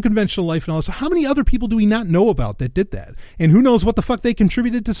 led this unconventional life and all this. How many other people do we not know about that did that? And who knows what the fuck they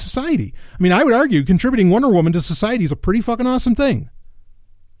contributed to society? I would argue contributing Wonder Woman to society is a pretty fucking awesome thing.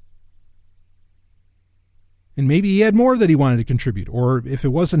 And maybe he had more that he wanted to contribute, or if it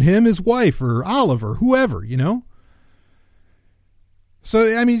wasn't him, his wife, or Olive, or whoever, So,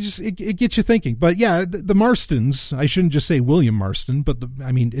 it gets you thinking. But yeah, the Marstons, I shouldn't just say William Marston, but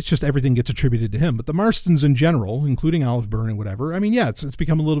it's just everything gets attributed to him. But the Marstons in general, including Olive Byrne and whatever, it's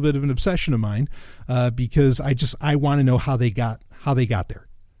become a little bit of an obsession of mine, because I want to know how they got there.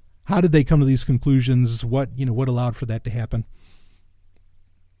 How did they come to these conclusions? What allowed for that to happen?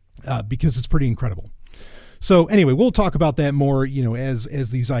 Because it's pretty incredible. So anyway, we'll talk about that more, as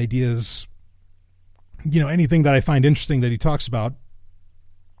these ideas, anything that I find interesting that he talks about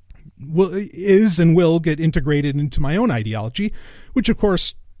will get integrated into my own ideology, which of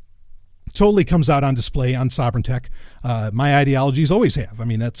course totally comes out on display on Sovereign Tech. My ideologies always have.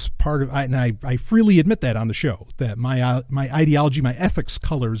 That's part of, and I freely admit that on the show, that my ideology, my ethics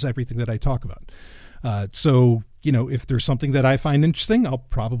colors everything that I talk about. So, if there's something that I find interesting, I'll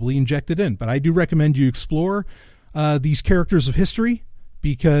probably inject it in. But I do recommend you explore these characters of history,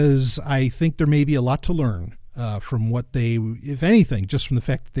 because I think there may be a lot to learn from what they, if anything, just from the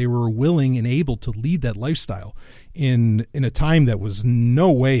fact that they were willing and able to lead that lifestyle in a time that was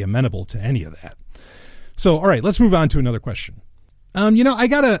no way amenable to any of that. So, all right, let's move on to another question. I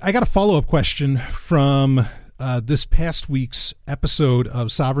got a follow-up question from this past week's episode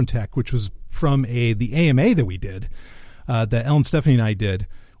of Sovereign Tech, which was from the AMA that we did, that Ellen, Stephanie, and I did,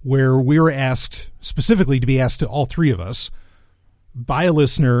 where we were asked specifically to be asked to all three of us by a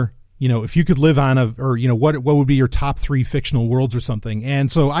listener, if you could live on what would be your top 3 fictional worlds or something. And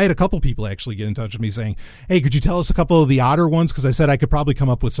so I had a couple people actually get in touch with me saying, hey, could you tell us a couple of the odder ones? Because I said I could probably come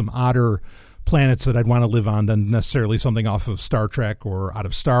up with some odder planets that I'd want to live on than necessarily something off of Star Trek or out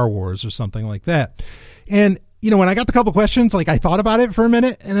of Star Wars or something like that. And when I got the couple questions, I thought about it for a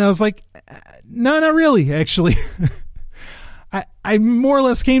minute, and I was like, no, not really, actually. I more or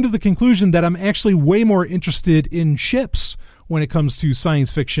less came to the conclusion that I'm actually way more interested in ships when it comes to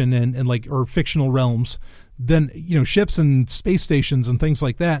science fiction or fictional realms than, ships and space stations and things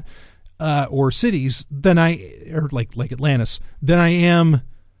like that, or cities, or like Atlantis, than I am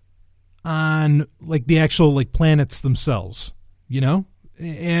on the actual planets themselves,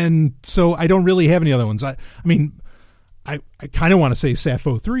 And so I don't really have any other ones. I kind of want to say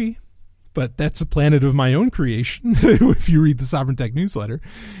Sappho 3, but that's a planet of my own creation, if you read the Sovereign Tech newsletter,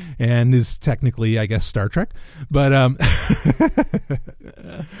 and is technically, I guess, Star Trek. But I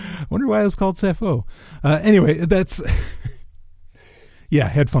wonder why it was called Sappho. Anyway, that's... yeah,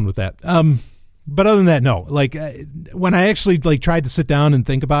 had fun with that. But other than that, no. Like when I actually like tried to sit down and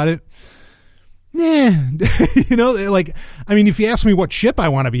think about it, you know, like, I mean, if you ask me what ship I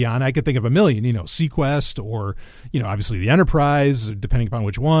want to be on, I could think of a million, you know, Sequest or, you know, obviously the Enterprise, depending upon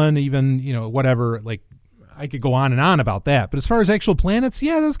which one, even, you know, whatever. Like, I could go on and on about that. But as far as actual planets,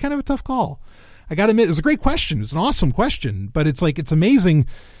 yeah, that was kind of a tough call. I got to admit, it was a great question. It was an awesome question, but it's like, it's amazing.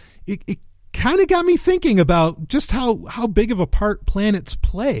 It kind of got me thinking about just how big of a part planets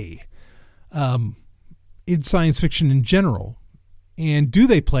play in science fiction in general. And do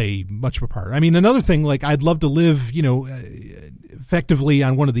they play much of a part? I mean, another thing, like I'd love to live, you know, effectively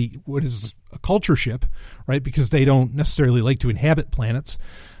on one of what is a culture ship, right? Because they don't necessarily like to inhabit planets,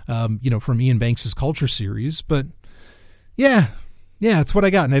 you know, from Ian Banks's Culture series. But yeah, that's what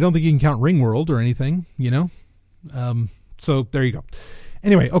I got. And I don't think you can count Ringworld or anything, you know? So there you go.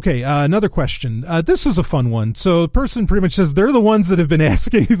 Anyway, okay, another question. This is a fun one. So the person pretty much says they're the ones that have been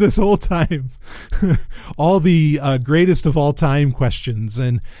asking this whole time all the greatest of all time questions.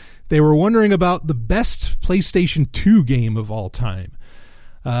 And they were wondering about the best PlayStation 2 game of all time.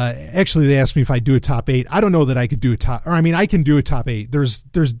 Actually, they asked me if I'd do a top 8. I don't know that I could do I can do a top 8. There's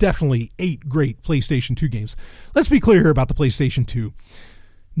definitely 8 great PlayStation 2 games. Let's be clear here about the PlayStation 2.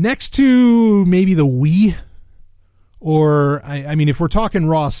 Next to maybe the Wii, or, I mean, if we're talking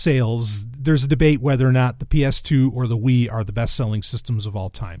raw sales, there's a debate whether or not the PS2 or the Wii are the best-selling systems of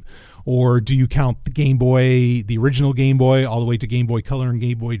all time. Or do you count the Game Boy, the original Game Boy, all the way to Game Boy Color and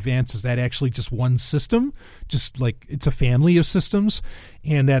Game Boy Advance? Is that actually just one system? Just like it's a family of systems?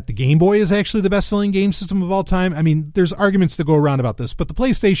 And that the Game Boy is actually the best-selling game system of all time? I mean, there's arguments to go around about this, but the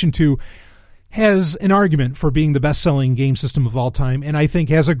PlayStation 2 has an argument for being the best-selling game system of all time, and I think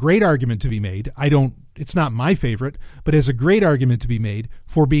has a great argument to be made. It's not my favorite, but has a great argument to be made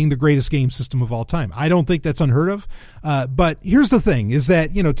for being the greatest game system of all time. I don't think that's unheard of. But here's the thing, is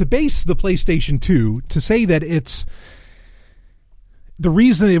that, you know, to base the PlayStation 2, to say that it's the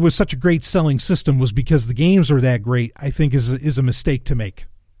reason it was such a great selling system was because the games are that great, I think is a mistake to make.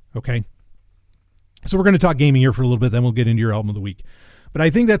 Okay. So we're going to talk gaming here for a little bit, then we'll get into your album of the week. But I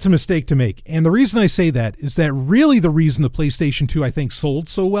think that's a mistake to make. And the reason I say that is that really the reason the PlayStation 2, I think, sold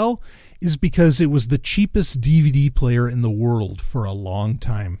so well is because it was the cheapest DVD player in the world for a long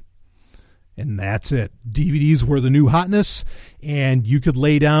time. And that's it. DVDs were the new hotness, and you could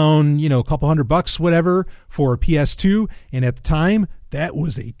lay down, you know, a couple $100, whatever, for a PS2. And at the time, that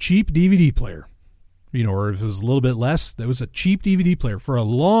was a cheap DVD player. You know, or if it was a little bit less, that was a cheap DVD player for a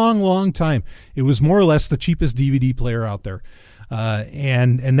long, long time. It was more or less the cheapest DVD player out there.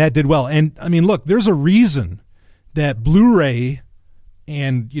 And that did well. And I mean, look, there's a reason that Blu-ray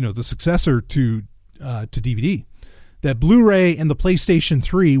and, you know, the successor to DVD, that Blu-ray and the PlayStation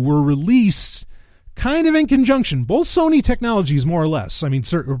 3 were released kind of in conjunction. Both Sony technologies, more or less. I mean,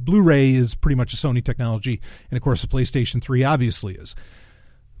 Blu-ray is pretty much a Sony technology, and of course the PlayStation 3 obviously is.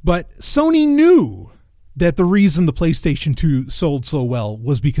 But Sony knew that the reason the PlayStation 2 sold so well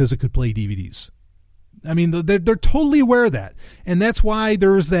was because it could play DVDs. I mean, they're totally aware of that. And that's why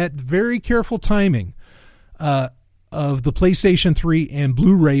there was that very careful timing of the PlayStation 3 and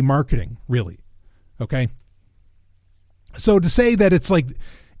Blu-ray marketing, really. Okay? So to say that it's like,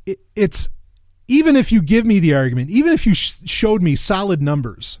 it's, even if you give me the argument, even if you showed me solid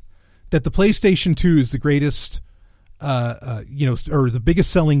numbers, that the PlayStation 2 is the greatest, you know, or the biggest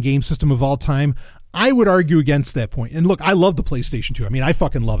selling game system of all time, I would argue against that point. And look, I love the PlayStation 2. I mean, I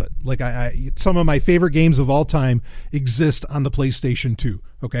fucking love it. Like, some of my favorite games of all time exist on the PlayStation 2.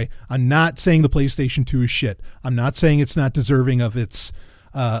 Okay, I'm not saying the PlayStation 2 is shit. I'm not saying it's not deserving of its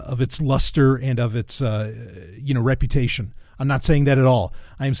luster and of its you know, reputation. I'm not saying that at all.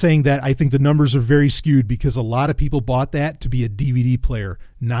 I'm saying that I think the numbers are very skewed because a lot of people bought that to be a DVD player,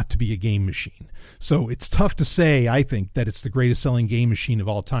 not to be a game machine. So it's tough to say, I think, that it's the greatest selling game machine of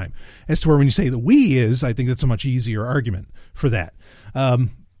all time. As to where when you say the Wii is, I think that's a much easier argument for that.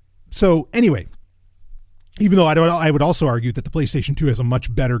 So anyway, even though I would also argue that the PlayStation 2 has a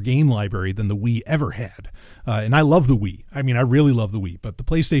much better game library than the Wii ever had. And I love the Wii. I mean, I really love the Wii. But the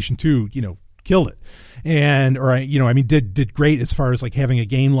PlayStation 2, you know, killed it. Did great as far as like having a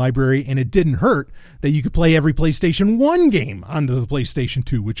game library, and it didn't hurt that you could play every PlayStation 1 game onto the PlayStation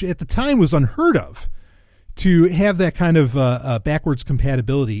 2, which at the time was unheard of, to have that kind of backwards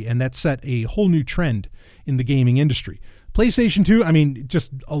compatibility, and that set a whole new trend in the gaming industry. PlayStation 2, I mean,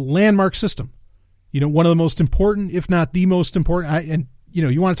 just a landmark system. You know, one of the most important, if not the most important, and you know,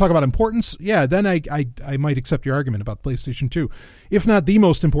 you want to talk about importance? Yeah, then I might accept your argument about PlayStation 2. If not the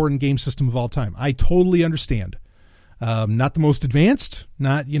most important game system of all time. I totally understand. Not the most advanced,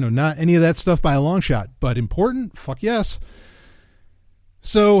 not any of that stuff by a long shot, but important, fuck yes.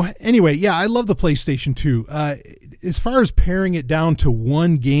 So anyway, yeah, I love the PlayStation 2. As far as paring it down to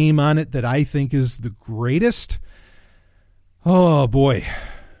one game on it that I think is the greatest, oh boy.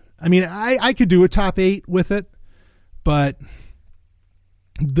 I mean, I could do a top 8 with it, but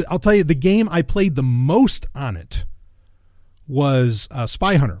I'll tell you, the game I played the most on it was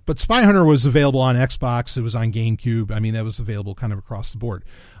Spy Hunter. But Spy Hunter was available on Xbox. It was on GameCube. I mean, that was available kind of across the board.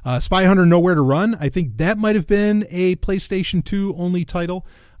 Spy Hunter Nowhere to Run, I think that might have been a PlayStation 2 only title.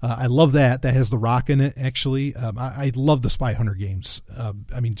 I love that. That has The Rock in it, actually. I love the Spy Hunter games.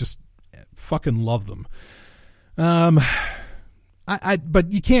 I mean, just fucking love them.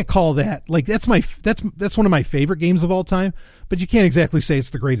 But you can't call that, like, that's one of my favorite games of all time, but you can't exactly say it's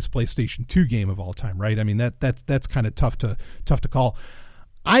the greatest PlayStation 2 game of all time, right? I mean, that's kind of tough to call.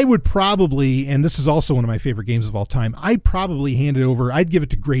 I would probably, and this is also one of my favorite games of all time, I'd probably hand it over. I'd give it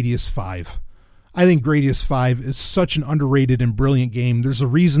to Gradius 5. I think Gradius 5 is such an underrated and brilliant game. There's a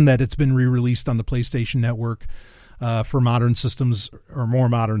reason that it's been re-released on the PlayStation Network for modern systems or more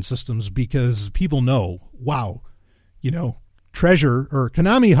modern systems, because people know, wow, you know, Treasure, or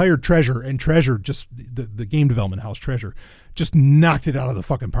Konami hired Treasure, and Treasure, just the game development house Treasure, just knocked it out of the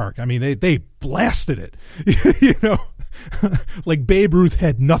fucking park. I mean, they blasted it, you know, like Babe Ruth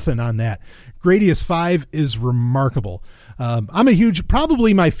had nothing on that. Gradius 5 is remarkable. I'm a huge,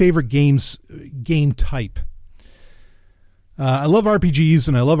 probably my favorite game type. I love RPGs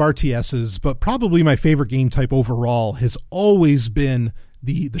and I love RTSs, but probably my favorite game type overall has always been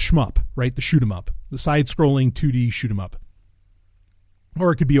the shmup, right? The shoot 'em up, the side-scrolling 2D shoot 'em up.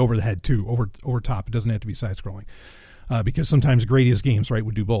 Or it could be over the head too, over top. It doesn't have to be side-scrolling, because sometimes Gradius games, right,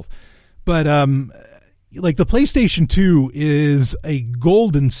 would do both. But like the PlayStation 2 is a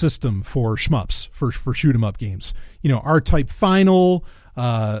golden system for shmups, for shoot 'em up games. You know, R-Type Final,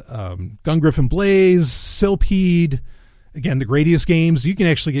 Gun Griffin Blaze, Silpede. Again, the Gradius games. You can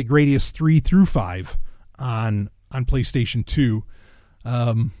actually get Gradius 3 through 5 on PlayStation 2.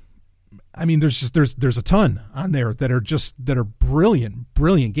 I mean, there's a ton on there that are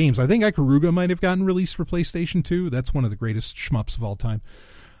brilliant games. I think Ikaruga might have gotten released for PlayStation 2. That's one of the greatest shmups of all time.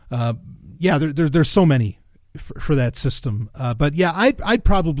 Yeah, there's so many for that system. But yeah, I'd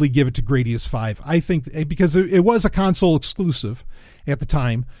probably give it to Gradius 5. I think because it was a console exclusive at the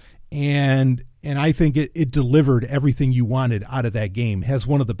time, and I think it delivered everything you wanted out of that game. It has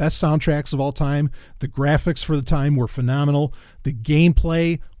one of the best soundtracks of all time. The graphics for the time were phenomenal. The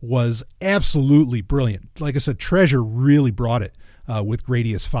gameplay was absolutely brilliant. Like I said, Treasure really brought it with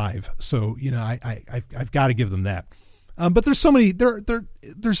Gradius 5. So, you know, I've got to give them that. But there's so many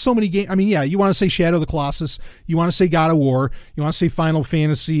there's so many games. I mean, yeah, you want to say Shadow of the Colossus, you want to say God of War, you want to say Final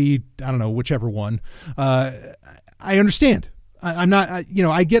Fantasy, I don't know, whichever one. I understand. I'm not, you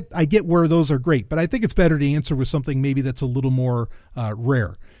know, I get where those are great, but I think it's better to answer with something maybe that's a little more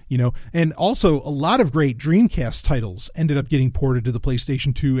rare, you know. And also, a lot of great Dreamcast titles ended up getting ported to the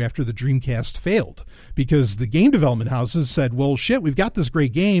PlayStation 2 after the Dreamcast failed, because the game development houses said, well, shit, we've got this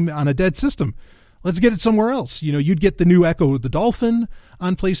great game on a dead system. Let's get it somewhere else. You know, you'd get the new Echo the Dolphin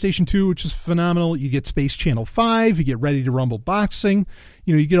on PlayStation 2, which is phenomenal. You get Space Channel 5. You get Ready to Rumble Boxing.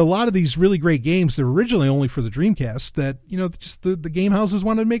 You know, you get a lot of these really great games that were originally only for the Dreamcast that, you know, just the game houses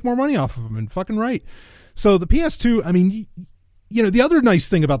wanted to make more money off of them, and fucking right. So the PS2, I mean, you know, the other nice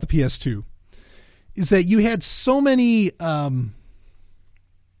thing about the PS2 is that you had so many, and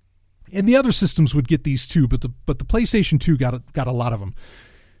the other systems would get these too, but the PlayStation 2 got a lot of them.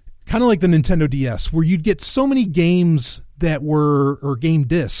 Kind of like the Nintendo DS, where you'd get so many games that were, or game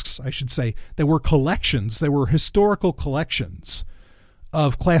discs, I should say, that were collections, that were historical collections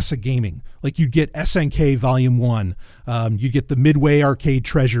of classic gaming. Like you'd get SNK Volume 1, you'd get the Midway Arcade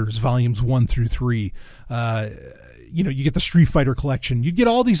Treasures Volumes 1 through 3, you know, you get the Street Fighter collection, you'd get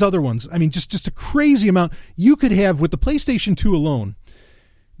all these other ones. I mean, just a crazy amount. You could have, with the PlayStation 2 alone,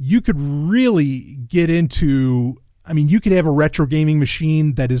 you could really get into, I mean, you could have a retro gaming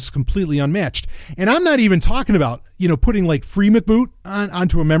machine that is completely unmatched. And I'm not even talking about, you know, putting like FreeMcBoot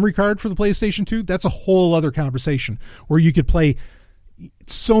onto a memory card for the PlayStation 2. That's a whole other conversation, where you could play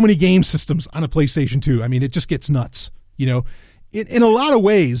so many game systems on a PlayStation 2. I mean, it just gets nuts, you know, in a lot of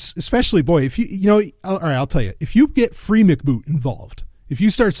ways, especially, boy, if you know, all right, I'll tell you, if you get FreeMcBoot involved, if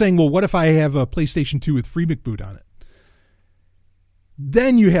you start saying, well, what if I have a PlayStation 2 with FreeMcBoot on it?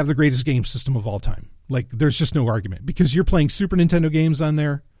 Then you have the greatest game system of all time. Like, there's just no argument, because you're playing Super Nintendo games on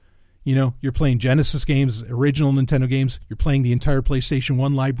there. You know, you're playing Genesis games, original Nintendo games. You're playing the entire PlayStation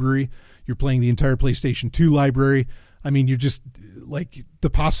 1 library. You're playing the entire PlayStation 2 library. I mean, you're just, like, the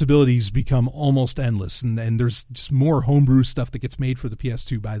possibilities become almost endless. And there's just more homebrew stuff that gets made for the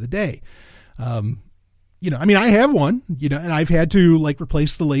PS2 by the day. I mean, I have one, and I've had to like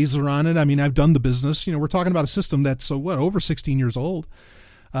replace the laser on it. I mean, I've done the business. We're talking about a system that's over 16 years old.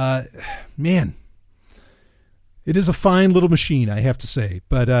 Man, it is a fine little machine, I have to say.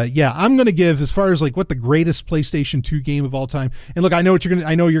 But yeah, I'm going to give, as far as like what the greatest PlayStation 2 game of all time. And look, I know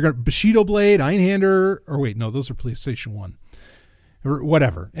you're going to Bushido Blade, Einhander, or wait, no, those are PlayStation 1. Or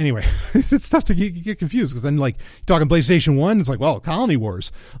whatever. Anyway, it's tough to get confused because then, like, talking PlayStation 1, it's like, well, Colony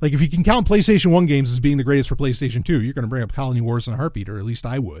Wars. Like, if you can count PlayStation 1 games as being the greatest for PlayStation 2, you're going to bring up Colony Wars in a heartbeat, or at least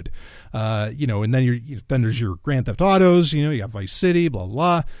I would. And then then there's your Grand Theft Autos, you got Vice City, blah, blah,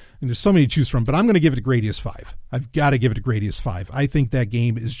 blah. And there's so many to choose from, but I'm going to give it a Gradius 5. I've got to give it a Gradius 5. I think that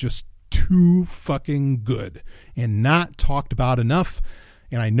game is just too fucking good and not talked about enough.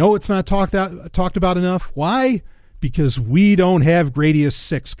 And I know it's not talked about enough. Why? Because we don't have Gradius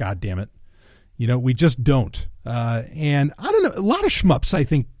 6, goddammit. We just don't. And I don't know, a lot of shmups, I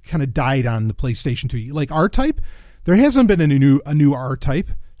think, kind of died on the PlayStation 2. Like R-Type, there hasn't been a new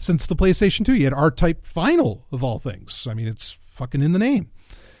R-Type since the PlayStation 2. You had R-Type Final, of all things. I mean, it's fucking in the name.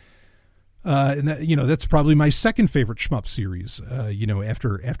 And that, that's probably my second favorite shmup series,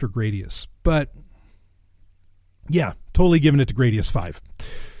 after Gradius. But yeah, totally giving it to Gradius 5.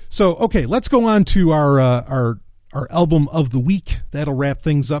 So, okay, let's go on to our album of the week. That'll wrap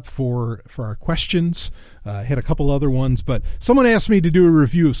things up for our questions. Had a couple other ones, but someone asked me to do a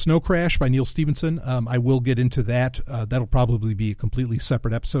review of Snow Crash by Neil Stephenson. I will get into that. That'll probably be a completely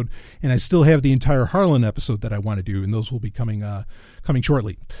separate episode, and I still have the entire Harlan episode that I want to do, and those will be coming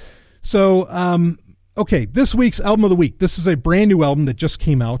shortly. So, okay, this week's album of the week. This is a brand new album that just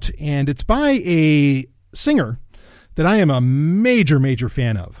came out, and it's by a singer that I am a major, major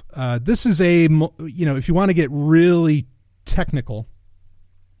fan of. This is if you want to get really technical,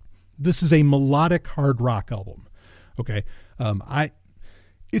 this is a melodic hard rock album. Okay.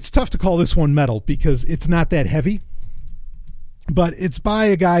 It's tough to call this one metal because it's not that heavy, but it's by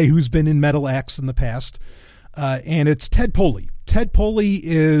a guy who's been in metal acts in the past. And it's Ted Poley. Ted Poley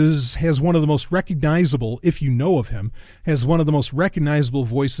has one of the most recognizable, if you know of him, has one of the most recognizable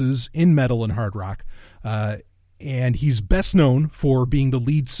voices in metal and hard rock. And he's best known for being the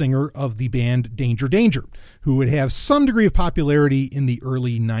lead singer of the band Danger Danger, who would have some degree of popularity in the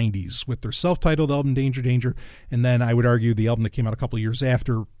early 90s with their self-titled album Danger Danger. And then I would argue the album that came out a couple of years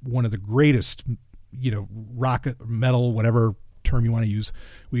after, one of the greatest, rock, metal, whatever term you want to use.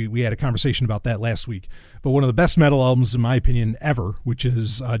 We had a conversation about that last week. But one of the best metal albums, in my opinion, ever, which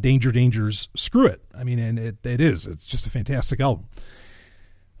is Danger Danger's Screw It. I mean, and it's just a fantastic album.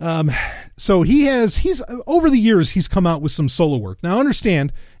 So he's over the years, he's come out with some solo work. Now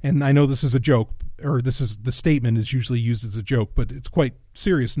understand, and I know this is a joke, or the statement is usually used as a joke, but it's quite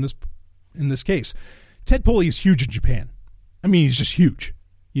serious in this case. Ted Poley is huge in Japan. I mean, he's just huge,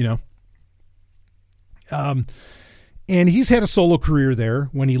 and he's had a solo career there.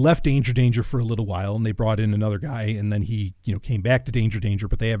 When he left Danger Danger for a little while, and they brought in another guy, and then he, came back to Danger Danger,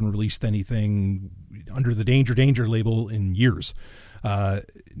 but they haven't released anything under the Danger Danger label in years.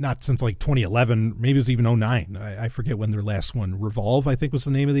 Not since like 2011, maybe it was even 2009. I forget when their last one, Revolve, I think was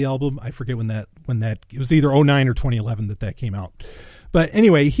the name of the album. I forget when that it was either 2009 or 2011 that came out. But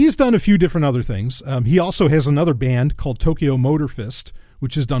anyway, he's done a few different other things. He also has another band called Tokyo Motor Fist,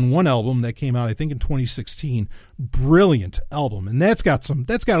 which has done one album that came out, I think, in 2016. Brilliant album. And that's got a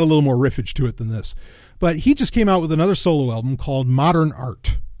little more riffage to it than this. But he just came out with another solo album called Modern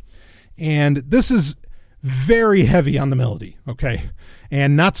Art. And this is very heavy on the melody, okay?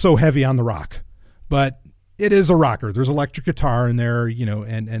 And not so heavy on the rock. But it is a rocker. There's electric guitar in there,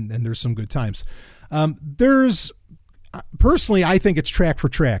 and there's some good times. Personally, I think it's track for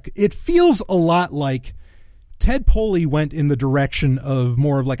track. It feels a lot like Ted Poley went in the direction of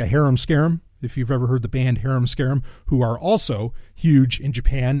more of like a Harem Scarum, if you've ever heard the band Harem Scarum, who are also huge in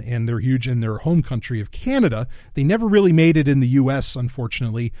Japan, and they're huge in their home country of Canada. They never really made it in the U.S.,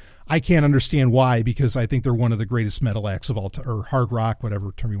 unfortunately. I can't understand why, because I think they're one of the greatest metal acts of all time, or hard rock,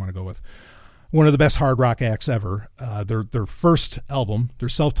 whatever term you want to go with. One of the best hard rock acts ever. Their first album, their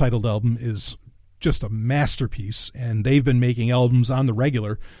self-titled album, is just a masterpiece, and they've been making albums on the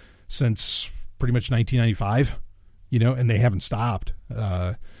regular since pretty much 1995, and they haven't stopped.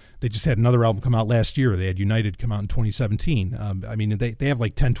 They just had another album come out last year. They had United come out in 2017. I mean, they have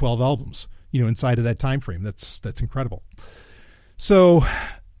like 10, 12 albums, inside of that time frame. That's incredible. So,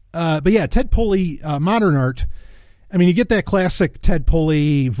 but yeah, Ted Poley, Modern Art. I mean, you get that classic Ted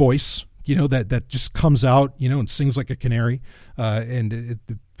Poley voice, that just comes out, and sings like a canary, and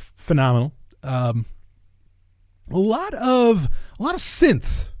phenomenal. A lot of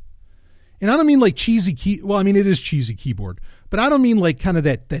synth. And I don't mean like cheesy it is cheesy keyboard, but I don't mean like kind of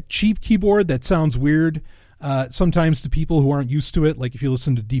that cheap keyboard that sounds weird sometimes to people who aren't used to it. Like if you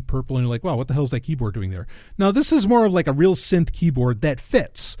listen to Deep Purple and you're like, wow, what the hell is that keyboard doing there? No, this is more of like a real synth keyboard that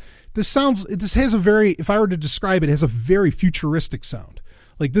fits. This has a very, if I were to describe it, has a very futuristic sound.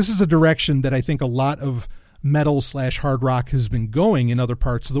 Like this is a direction that I think a lot of metal / hard rock has been going in other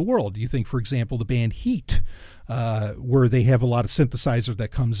parts of the world. You think, for example, the band Heat, where they have a lot of synthesizer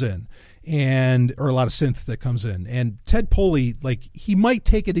that comes in, or a lot of synth that comes in. And Ted Poley, like he might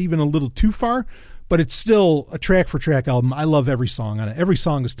take it even a little too far, but it's still a track for track album. I love every song on it. Every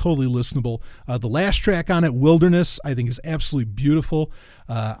song is totally listenable. The last track on it, Wilderness, I think is absolutely beautiful.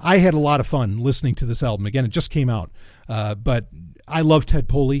 I had a lot of fun listening to this album. Again, it just came out, but I love Ted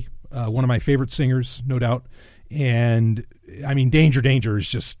Poley. One of my favorite singers, no doubt. And I mean, Danger Danger is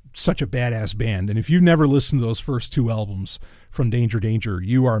just such a badass band. And if you've never listened to those first 2 albums from Danger Danger,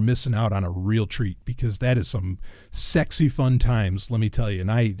 you are missing out on a real treat, because that is some sexy fun times, let me tell you.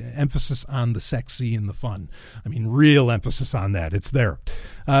 And I emphasis on the sexy and the fun. I mean, real emphasis on that. It's there.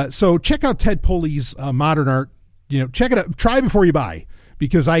 So check out Ted Poley's modern art. Check it out. Try before you buy,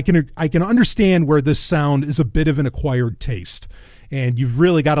 because I can understand where this sound is a bit of an acquired taste. And you've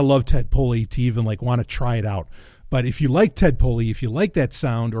really got to love Ted Poley to even like want to try it out. But if you like Ted Poley, if you like that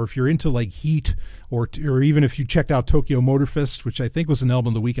sound, or if you're into like Heat, or even if you checked out Tokyo Motor Fist, which I think was an album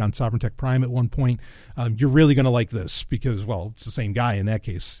of the week on Sovereign Tech Prime at one point, you're really going to like this, because, well, it's the same guy in that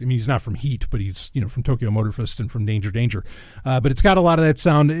case. I mean, he's not from Heat, but he's from Tokyo Motor Fist and from Danger Danger. But it's got a lot of that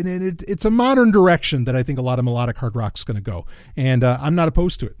sound, and it's a modern direction that I think a lot of melodic hard rock's going to go. And I'm not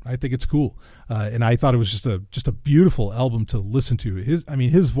opposed to it. I think it's cool. And I thought it was just a beautiful album to listen to.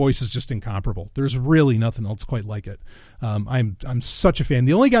 His voice is just incomparable. There's really nothing else quite like it. I'm such a fan.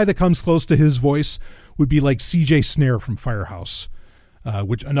 The only guy that comes close to his voice would be like CJ Snare from Firehouse,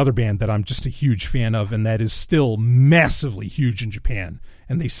 which another band that I'm just a huge fan of, and that is still massively huge in Japan.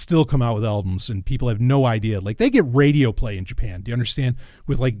 And they still come out with albums, and people have no idea. Like, they get radio play in Japan. Do you understand?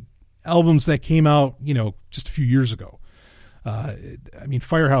 With like albums that came out, just a few years ago.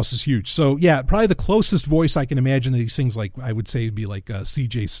 Firehouse is huge. So yeah, probably the closest voice I can imagine that he sings like, I would say, would be like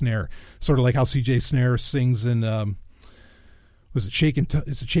CJ Snare, sort of like how CJ Snare sings in was it Shake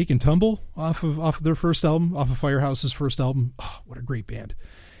and Tumble off of their first album, off of Firehouse's first album. Oh, what a great band.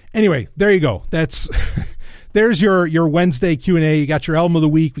 Anyway, there you go. That's there's your Wednesday Q&A. You got your album of the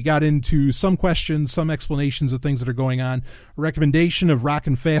week. We got into some questions, some explanations of things that are going on. A recommendation of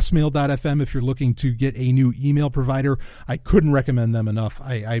rockandfastmail.fm if you're looking to get a new email provider. I couldn't recommend them enough.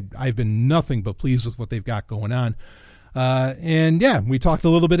 I've been nothing but pleased with what they've got going on. And yeah, we talked a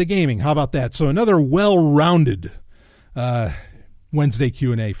little bit of gaming. How about that? So another well-rounded Wednesday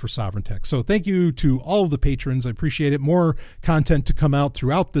Q&A for Sovereign Tech. So thank you to all of the patrons. I appreciate it. More content to come out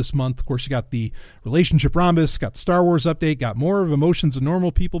throughout this month. Of course, you got the Relationship Rhombus, got the Star Wars update, got more of Emotions of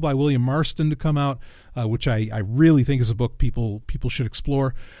Normal People by William Marston to come out, which I really think is a book people should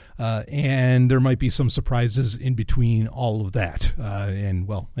explore. And there might be some surprises in between all of that.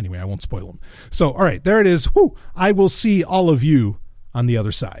 Anyway, I won't spoil them. So, all right, there it is. Woo! I will see all of you on the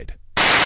other side.